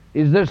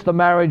 Is this the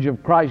marriage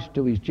of Christ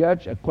to his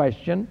church? A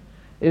question.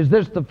 Is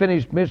this the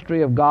finished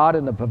mystery of God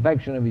in the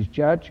perfection of his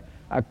church?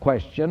 A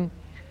question.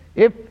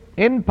 If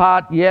in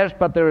part, yes,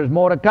 but there is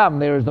more to come.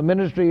 There is the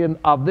ministry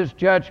of this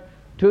church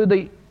to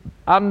the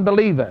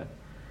unbeliever.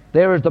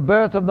 There is the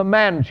birth of the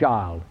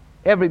man-child.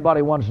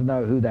 Everybody wants to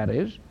know who that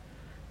is.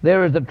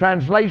 There is the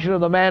translation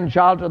of the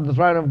man-child to the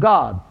throne of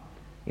God.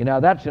 You know,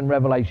 that's in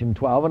Revelation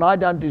 12, and I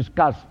don't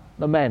discuss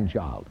the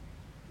man-child.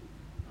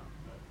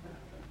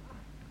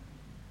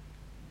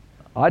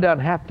 I don't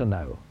have to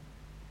know,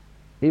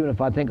 even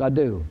if I think I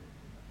do.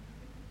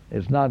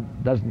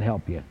 Doesn't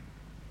help you.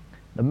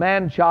 The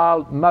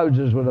man-child,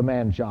 Moses was a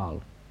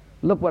man-child.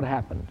 Look what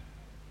happened.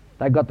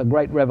 They got the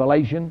great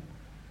revelation.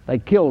 They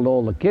killed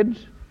all the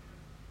kids,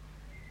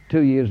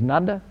 2 years and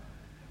under.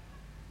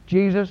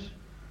 Jesus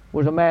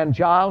was a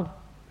man-child.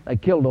 They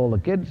killed all the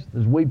kids.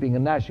 There's weeping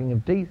and gnashing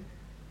of teeth.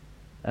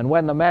 And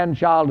when the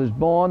man-child is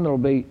born, there will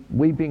be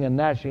weeping and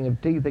gnashing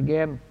of teeth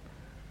again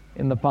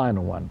in the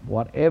final one,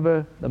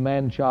 whatever the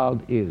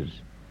man-child is.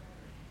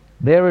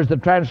 There is the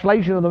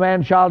translation of the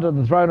man-child to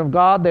the throne of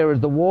God. There is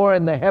the war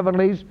in the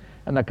heavenlies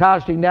and the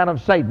casting down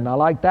of Satan. I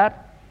like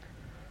that.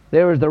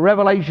 There is the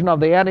revelation of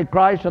the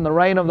Antichrist and the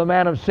reign of the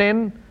man of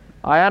sin.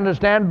 I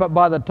understand, but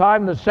by the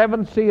time the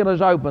 7th seal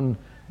is opened,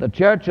 the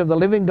church of the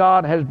living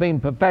God has been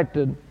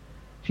perfected.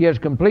 She has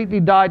completely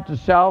died to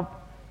self.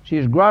 She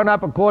has grown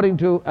up according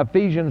to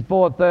Ephesians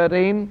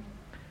 4:13,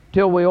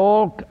 till we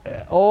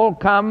all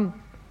come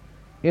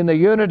in the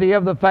unity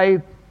of the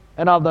faith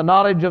and of the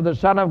knowledge of the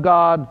Son of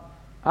God,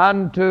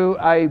 unto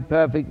a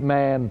perfect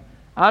man,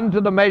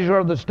 unto the measure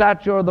of the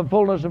stature of the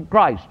fullness of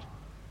Christ.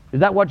 Is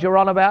that what you're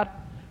on about?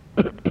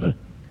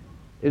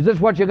 Is this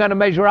what you're going to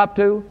measure up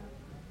to?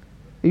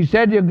 He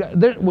said,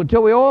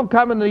 till we all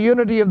come in the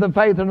unity of the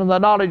faith and in the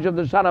knowledge of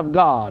the Son of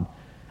God,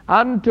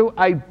 unto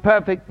a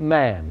perfect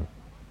man,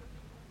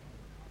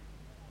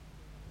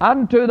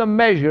 unto the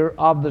measure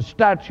of the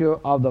stature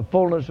of the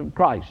fullness of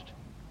Christ.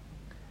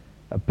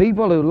 A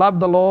people who love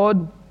the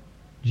Lord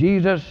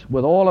Jesus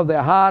with all of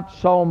their heart,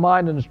 soul,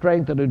 mind, and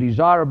strength, and who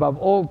desire above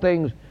all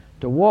things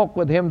to walk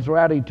with him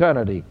throughout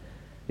eternity.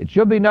 It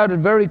should be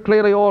noted very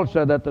clearly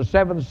also that the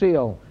 7th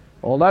seal,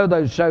 although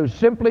those so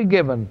simply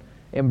given,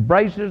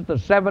 embraces the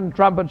 7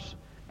 trumpets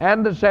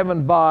and the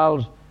 7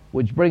 vials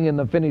which bring in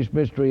the finished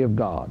mystery of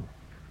God.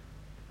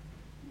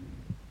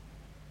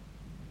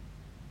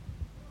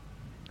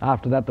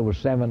 After that there were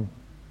 7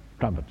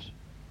 trumpets.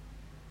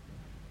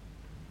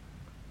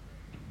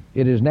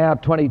 It is now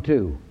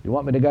 22. You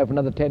want me to go for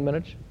another 10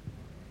 minutes?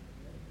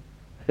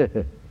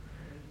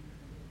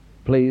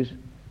 Please?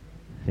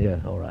 Yeah,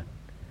 all right.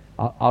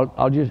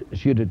 I'll just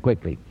shoot it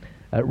quickly.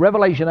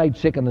 Revelation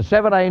 8:6, and the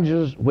 7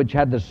 angels which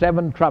had the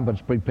 7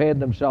 trumpets prepared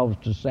themselves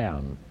to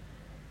sound.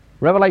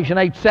 Revelation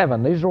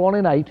 8:7, these are all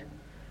in 8.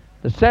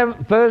 The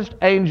first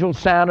angel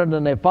sounded,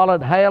 and there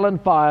followed hail and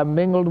fire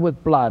mingled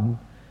with blood,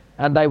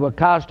 and they were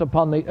cast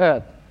upon the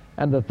earth.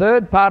 And the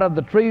third part of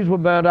the trees were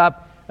burnt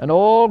up, and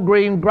all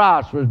green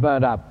grass was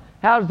burnt up.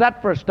 How's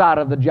that for a start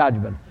of the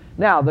judgment?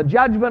 Now, the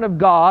judgment of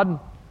God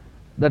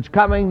that's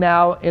coming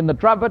now in the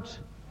trumpets,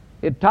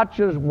 it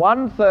touches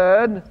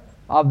 1/3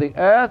 of the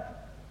earth,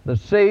 the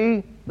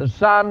sea, the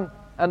sun,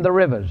 and the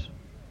rivers.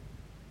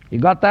 You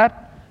got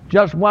that?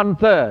 Just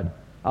 1/3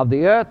 of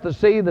the earth, the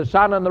sea, the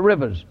sun, and the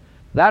rivers.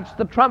 That's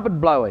the trumpet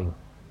blowing.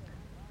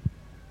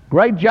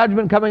 Great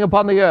judgment coming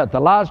upon the earth,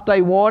 the last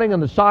day warning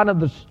and the sign of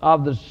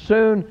the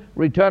soon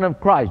return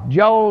of Christ.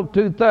 Joel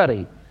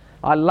 2:30.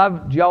 I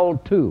love Joel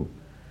 2.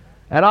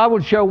 And I will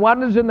show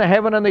wonders in the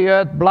heaven and the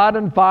earth, blood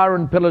and fire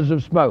and pillars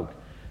of smoke.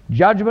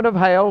 Judgment of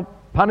hail,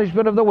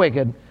 punishment of the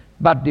wicked,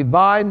 but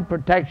divine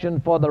protection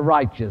for the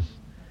righteous.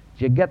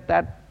 Did you get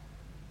that,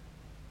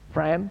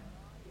 Fran?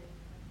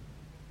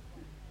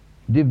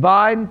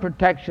 Divine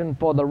protection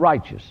for the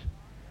righteous.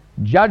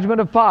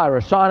 Judgment of fire,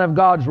 a sign of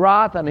God's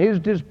wrath and his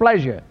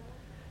displeasure.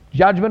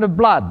 Judgment of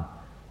blood.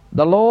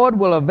 The Lord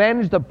will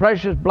avenge the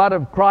precious blood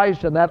of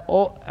Christ, and that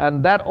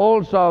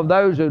also of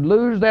those who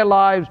lose their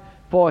lives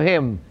for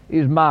him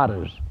is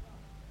martyrs.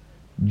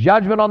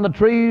 Judgment on the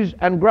trees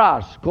and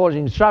grass,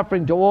 causing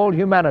suffering to all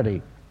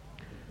humanity.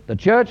 The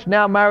church,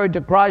 now married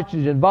to Christ,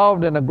 is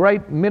involved in a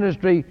great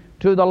ministry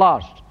to the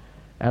lost,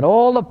 and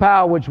all the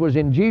power which was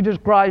in Jesus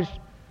Christ.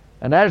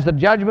 And as the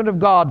judgment of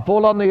God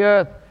fall on the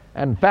earth,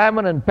 and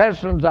famine and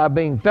pestilence are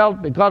being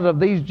felt because of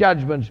these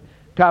judgments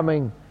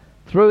coming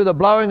through the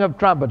blowing of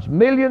trumpets,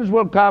 millions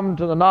will come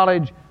to the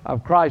knowledge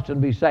of Christ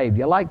and be saved.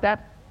 You like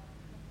that?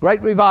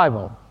 Great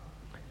revival.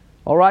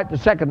 All right, the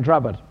second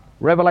trumpet,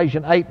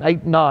 Revelation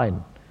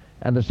 8:9.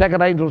 And the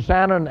second angel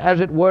sounded, and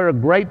as it were a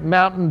great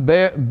mountain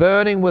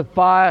burning with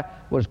fire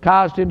was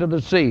cast into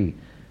the sea.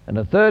 And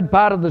the third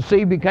part of the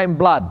sea became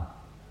blood.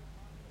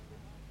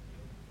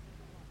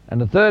 And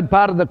the third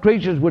part of the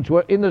creatures which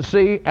were in the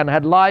sea and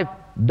had life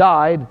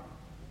died.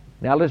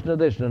 Now listen to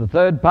this. And the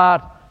third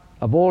part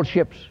of all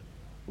ships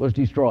was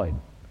destroyed.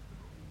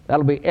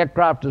 That'll be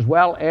aircraft as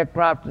well,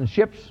 aircraft and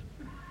ships.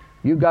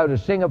 You go to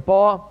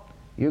Singapore,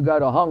 you go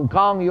to Hong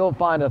Kong, you'll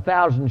find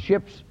 1,000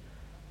 ships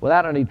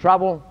without any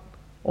trouble,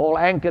 all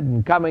anchored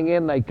and coming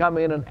in. They come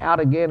in and out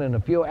again in a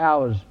few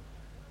hours.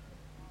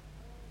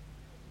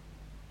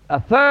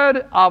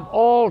 1/3 of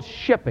all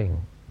shipping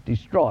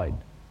destroyed.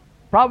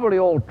 Probably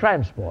all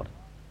transport.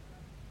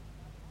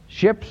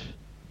 Ships.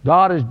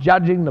 God is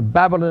judging the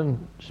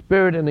Babylon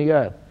spirit in the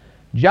earth.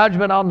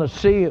 Judgment on the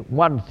sea,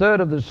 1/3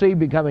 of the sea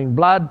becoming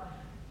blood.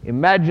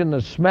 Imagine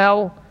the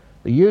smell,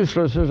 the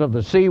uselessness of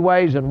the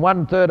seaways, and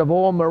 1/3 of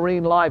all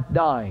marine life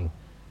dying.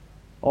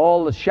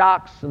 All the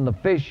sharks and the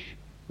fish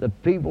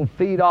that people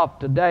feed off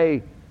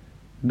today,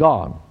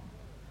 gone.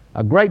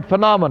 A great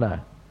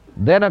phenomena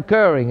then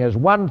occurring as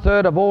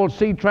 1/3 of all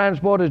sea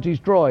transport is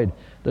destroyed.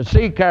 The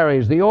sea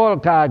carriers, the oil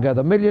cargo,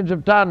 the millions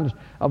of tons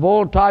of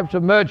all types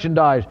of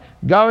merchandise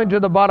going to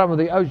the bottom of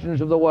the oceans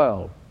of the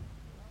world.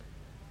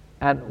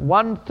 And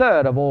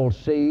 1/3 of all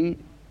sea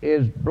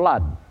is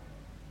blood.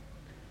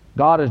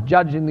 God is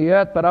judging the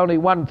earth, but only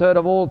 1/3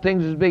 of all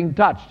things is being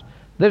touched.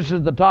 This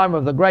is the time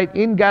of the great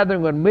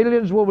ingathering when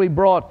millions will be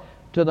brought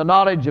to the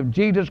knowledge of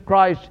Jesus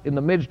Christ in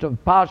the midst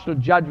of partial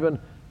judgment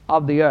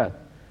of the earth.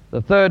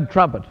 The third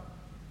trumpet.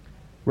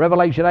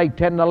 Revelation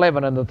 8:10 and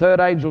 11. And the third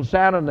angel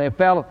sounded, and there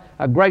fell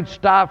a great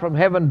star from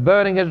heaven,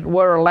 burning as it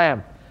were a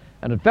lamp.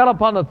 And it fell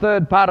upon the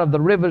third part of the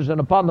rivers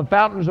and upon the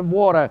fountains of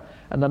water.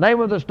 And the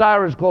name of the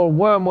star is called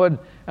Wormwood.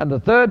 And the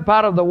third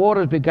part of the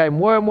waters became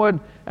wormwood,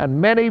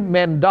 and many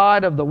men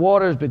died of the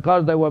waters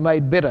because they were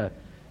made bitter.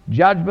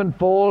 Judgment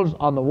falls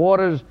on the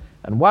waters,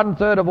 and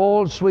 1/3 of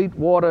all sweet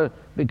water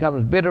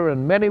becomes bitter,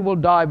 and many will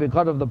die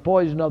because of the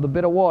poison of the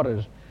bitter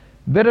waters.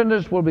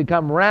 Bitterness will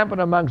become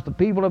rampant amongst the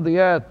people of the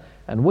earth,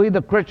 and we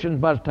the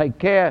Christians must take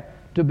care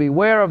to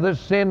beware of this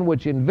sin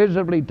which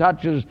invisibly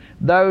touches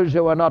those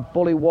who are not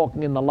fully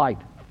walking in the light.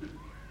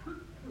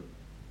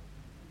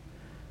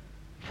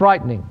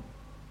 Frightening.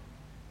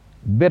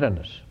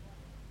 Bitterness.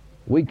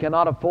 We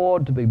cannot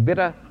afford to be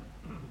bitter.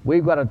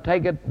 We've got to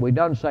take it. We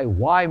don't say,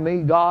 why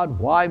me, God?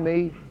 Why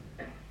me?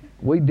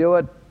 We do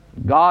it.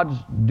 God's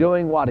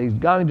doing what He's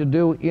going to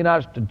do in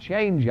us to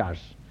change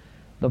us.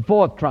 The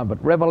fourth trumpet,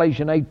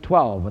 Revelation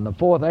 8:12. And the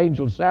fourth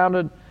angel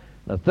sounded.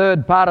 The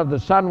third part of the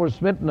sun was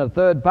smitten, the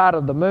third part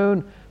of the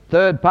moon,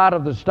 third part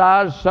of the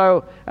stars.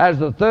 So as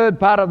the third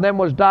part of them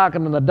was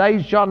darkened, and the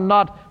day shone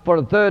not for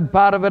a third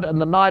part of it, and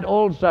the night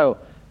also.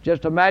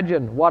 Just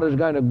imagine what is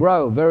going to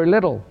grow. Very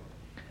little.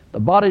 The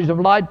bodies of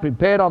light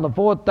prepared on the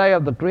fourth day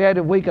of the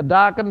creative week are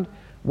darkened.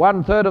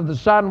 1/3 of the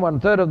sun,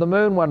 1/3 of the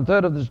moon,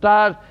 1/3 of the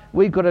stars.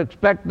 We could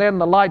expect then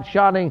the light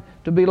shining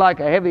to be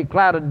like a heavy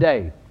clouded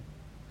day.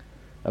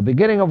 a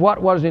beginning of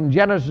what was in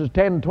Genesis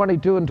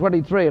 10:22 and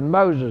 23. And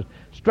Moses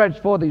stretched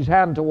forth his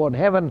hand toward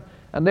heaven,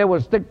 and there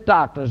was thick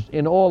darkness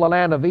in all the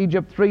land of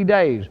Egypt 3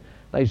 days.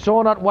 They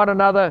saw not one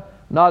another,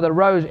 neither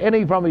rose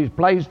any from his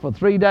place for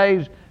 3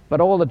 days,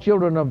 but all the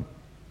children of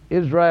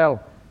Israel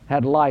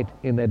had light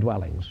in their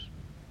dwellings.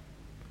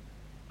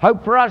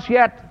 Hope for us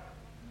yet.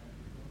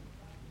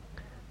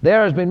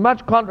 There has been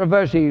much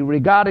controversy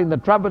regarding the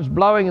trumpets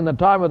blowing in the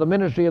time of the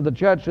ministry of the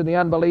church to the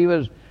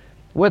unbelievers,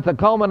 with the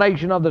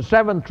culmination of the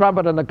seventh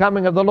trumpet and the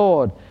coming of the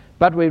Lord.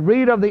 But we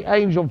read of the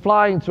angel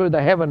flying through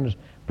the heavens,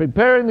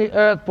 preparing the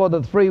earth for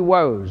the 3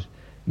 woes,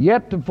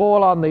 yet to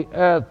fall on the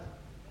earth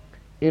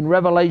in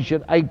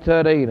Revelation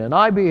 8:13. And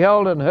I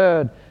beheld and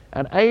heard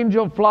an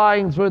angel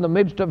flying through the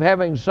midst of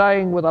heaven,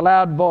 saying with a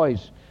loud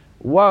voice,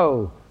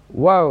 Woe,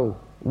 woe,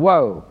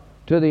 woe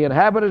to the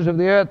inhabitants of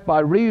the earth by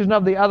reason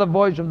of the other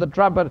voice of the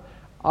trumpet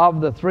of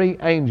the 3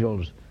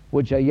 angels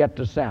which are yet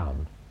to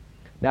sound.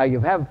 Now you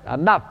have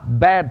enough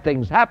bad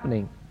things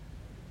happening,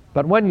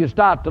 but when you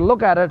start to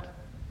look at it,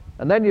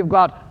 and then you've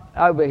got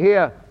over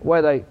here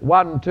where they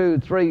 1, 2,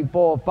 3,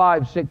 4,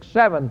 5, 6,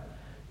 7,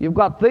 you've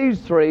got these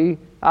 3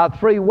 are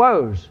 3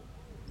 woes.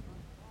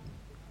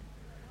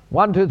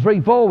 1, 2,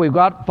 3, 4 we've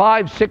got,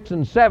 5, 6,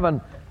 and 7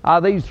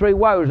 are these 3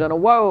 woes, and a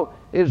woe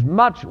is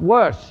much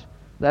worse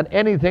than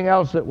anything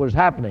else that was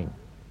happening.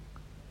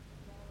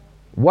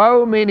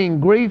 Woe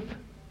meaning grief,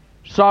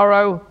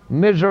 sorrow,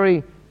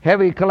 misery,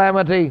 heavy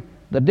calamity.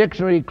 The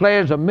dictionary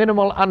declares a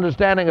minimal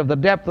understanding of the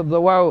depth of the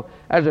woe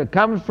as it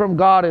comes from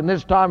God in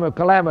this time of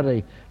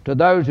calamity to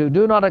those who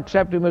do not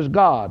accept Him as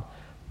God.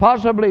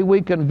 Possibly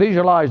we can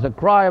visualize the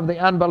cry of the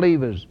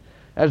unbelievers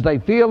as they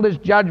feel this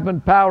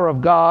judgment power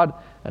of God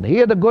and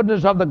hear the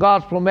goodness of the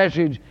gospel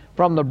message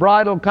from the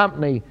bridal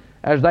company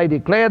as they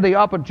declare the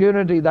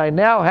opportunity they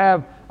now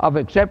have of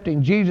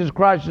accepting Jesus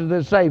Christ as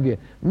their Savior.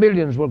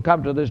 Millions will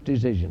come to this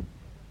decision.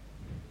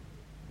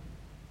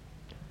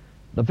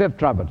 The 5th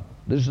trumpet.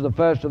 This is the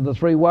first of the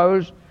 3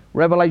 woes.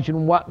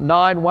 Revelation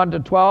 9, 1 to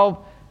 12.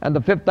 And the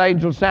 5th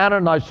angel sounded,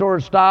 and I saw a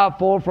star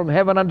fall from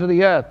heaven unto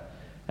the earth,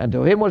 and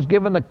to him was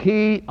given the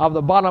key of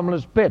the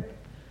bottomless pit.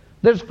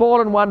 This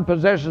fallen one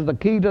possesses the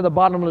key to the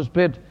bottomless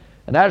pit,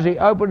 and as he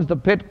opens the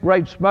pit,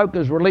 great smoke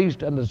is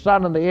released, and the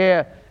sun and the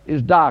air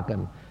is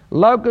darkened.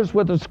 Locusts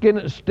with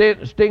the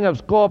sting of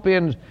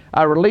scorpions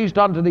are released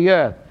onto the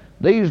earth.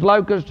 These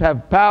locusts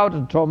have power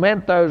to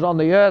torment those on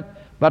the earth,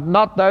 but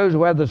not those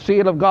who have the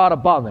seal of God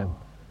upon them.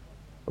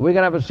 Are we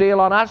going to have a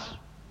seal on us?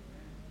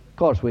 Of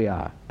course we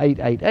are.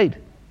 888.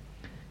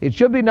 It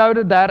should be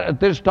noted that at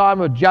this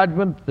time of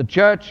judgment, the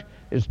church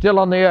is still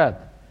on the earth.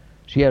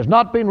 She has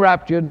not been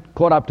raptured,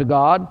 caught up to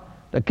God.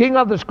 The king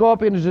of the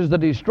scorpions is the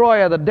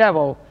destroyer, the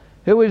devil,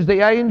 who is the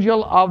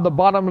angel of the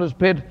bottomless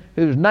pit,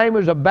 whose name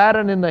is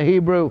Abaddon in the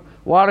Hebrew,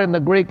 while in the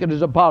Greek it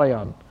is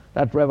Apollyon.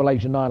 That's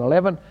Revelation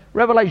 9:11.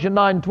 Revelation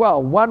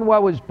 9:12. 1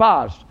 woe is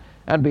past,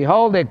 and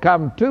behold, there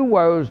come 2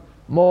 woes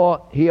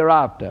more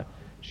hereafter.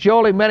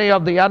 Surely many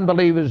of the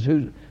unbelievers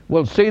who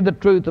will see the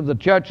truth of the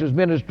church's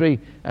ministry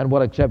and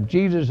will accept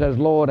Jesus as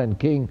Lord and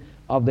King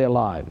of their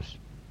lives.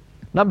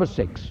 Number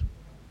 6.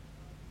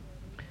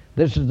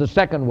 This is the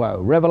 2nd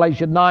woe.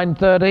 Revelation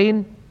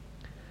 9:13.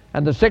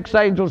 And the 6th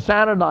angel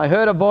sounded, and I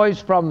heard a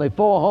voice from the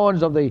 4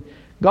 horns of the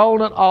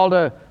golden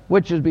altar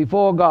which is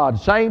before God,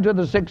 saying to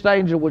the 6th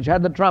angel which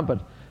had the trumpet,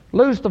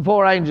 Loose the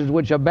 4 angels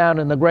which are bound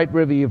in the great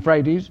river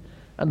Euphrates.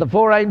 And the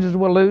 4 angels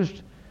were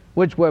loosed,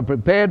 which were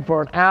prepared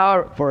for an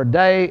hour, for a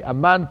day, a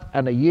month,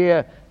 and a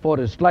year, for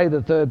to slay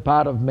the 3rd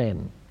part of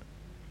men.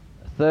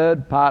 The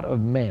 3rd part of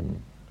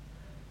men.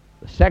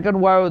 The 2nd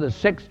woe, the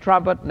 6th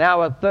trumpet,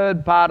 now a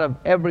 3rd part of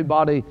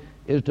everybody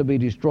is to be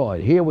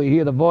destroyed. Here we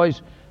hear the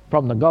voice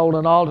from the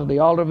golden altar, the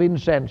altar of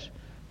incense.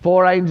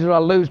 4 angels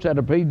are loosed at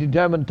a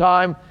predetermined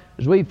time.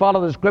 As we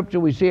follow the scripture,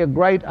 we see a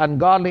great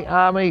ungodly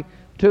army,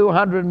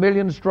 200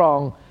 million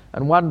strong,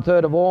 and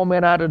 1/3 of all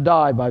men are to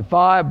die by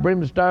fire,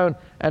 brimstone,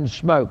 and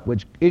smoke,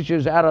 which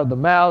issues out of the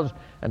mouths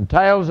and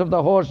tails of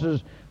the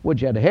horses,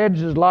 which had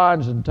heads as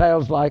lions and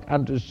tails like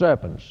unto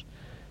serpents.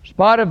 In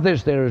spite of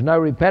this, there is no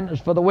repentance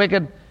for the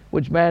wicked,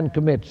 which man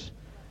commits.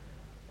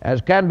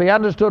 As can be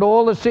understood,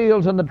 all the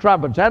seals and the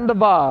trumpets and the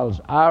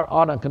vials are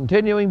on a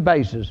continuing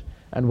basis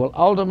and will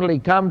ultimately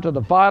come to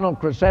the final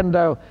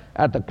crescendo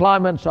at the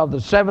climax of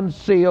the 7th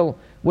seal,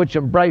 which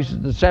embraces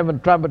the 7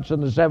 trumpets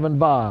and the 7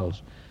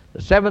 vials.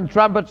 The 7th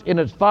trumpet in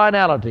its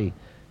finality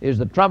is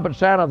the trumpet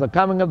sound of the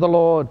coming of the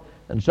Lord,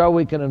 and so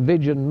we can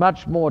envision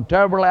much more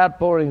terrible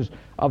outpourings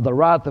of the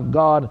wrath of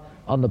God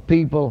on the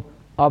people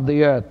of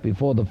the earth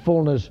before the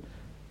fullness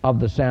of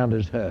the sound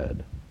is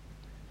heard.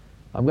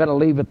 I'm going to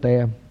leave it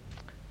there.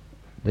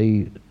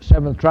 The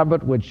 7th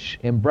trumpet, which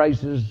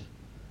embraces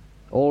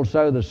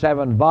also the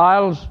 7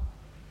 vials,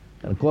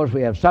 and of course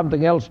we have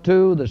something else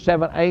too, the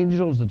 7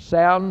 angels that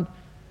sound.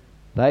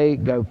 They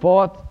go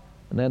forth,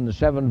 and then the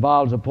 7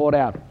 vials are poured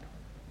out.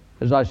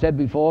 As I said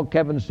before,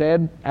 Kevin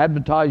said,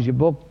 advertise your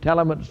book, tell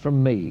them it's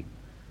from me.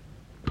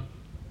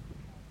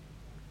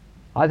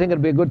 I think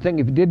it'd be a good thing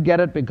if you did get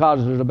it,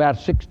 because there's about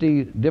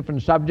 60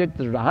 different subjects.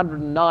 There's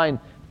 109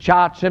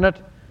 charts in it.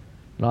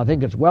 And I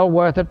think it's well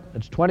worth it.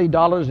 It's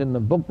 $20 in the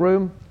book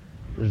room.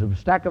 There's a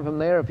stack of them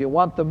there if you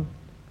want them,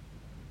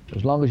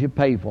 as long as you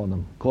pay for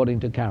them, according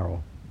to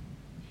Carol.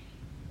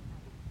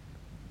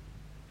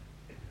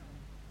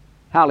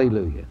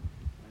 Hallelujah.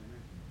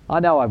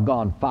 I know I've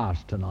gone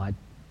fast tonight.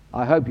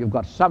 I hope you've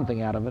got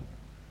something out of it.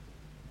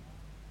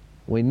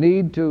 We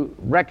need to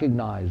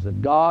recognize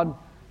that God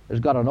has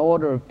got an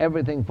order of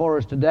everything for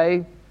us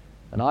today,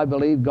 and I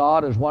believe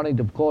God is wanting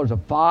to cause a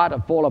fire to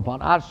fall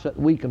upon us that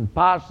we can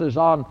pass this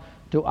on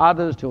to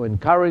others, to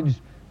encourage,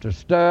 to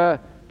stir,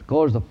 to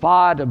cause the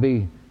fire to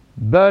be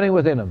burning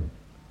within them.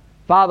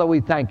 Father, we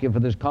thank you for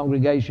this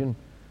congregation.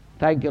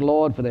 Thank you,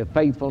 Lord, for their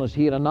faithfulness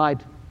here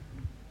tonight.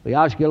 We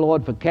ask you,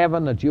 Lord, for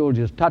Kevin, that you'll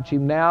just touch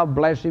him now,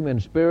 bless him in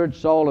spirit,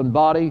 soul, and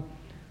body.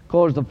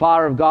 Cause the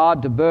fire of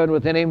God to burn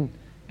within him.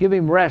 Give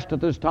him rest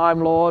at this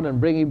time, Lord,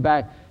 and bring him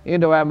back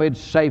into our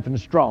midst safe and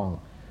strong.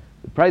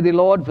 We pray thee,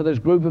 Lord, for this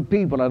group of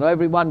people and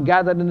everyone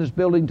gathered in this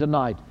building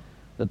tonight,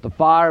 that the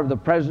fire of the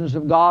presence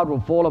of God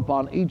will fall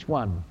upon each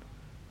one.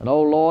 And,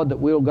 oh, Lord, that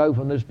we'll go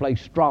from this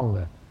place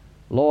stronger,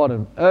 Lord,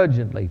 and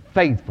urgently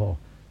faithful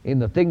in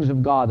the things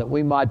of God, that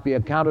we might be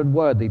accounted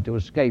worthy to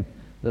escape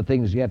the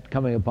things yet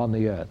coming upon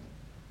the earth.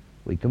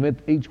 We commit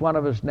each one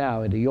of us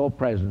now into your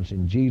presence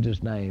in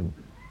Jesus' name.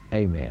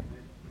 Amen.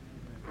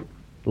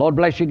 Lord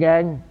bless you,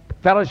 gang.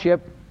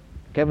 Fellowship.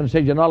 Kevin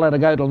said you're not allowed to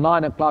go till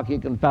 9 o'clock. You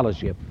can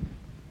fellowship.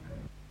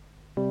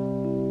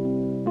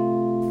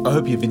 I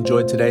hope you've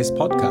enjoyed today's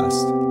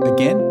podcast.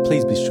 Again,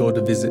 please be sure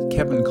to visit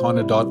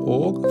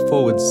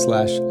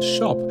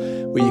kevinconnor.org/shop,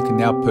 where you can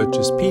now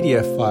purchase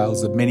PDF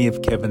files of many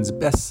of Kevin's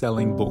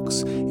best-selling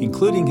books,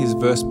 including his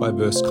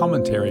verse-by-verse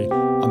commentary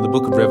on the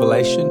book of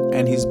Revelation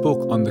and his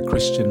book on the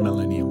Christian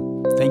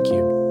millennium. Thank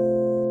you.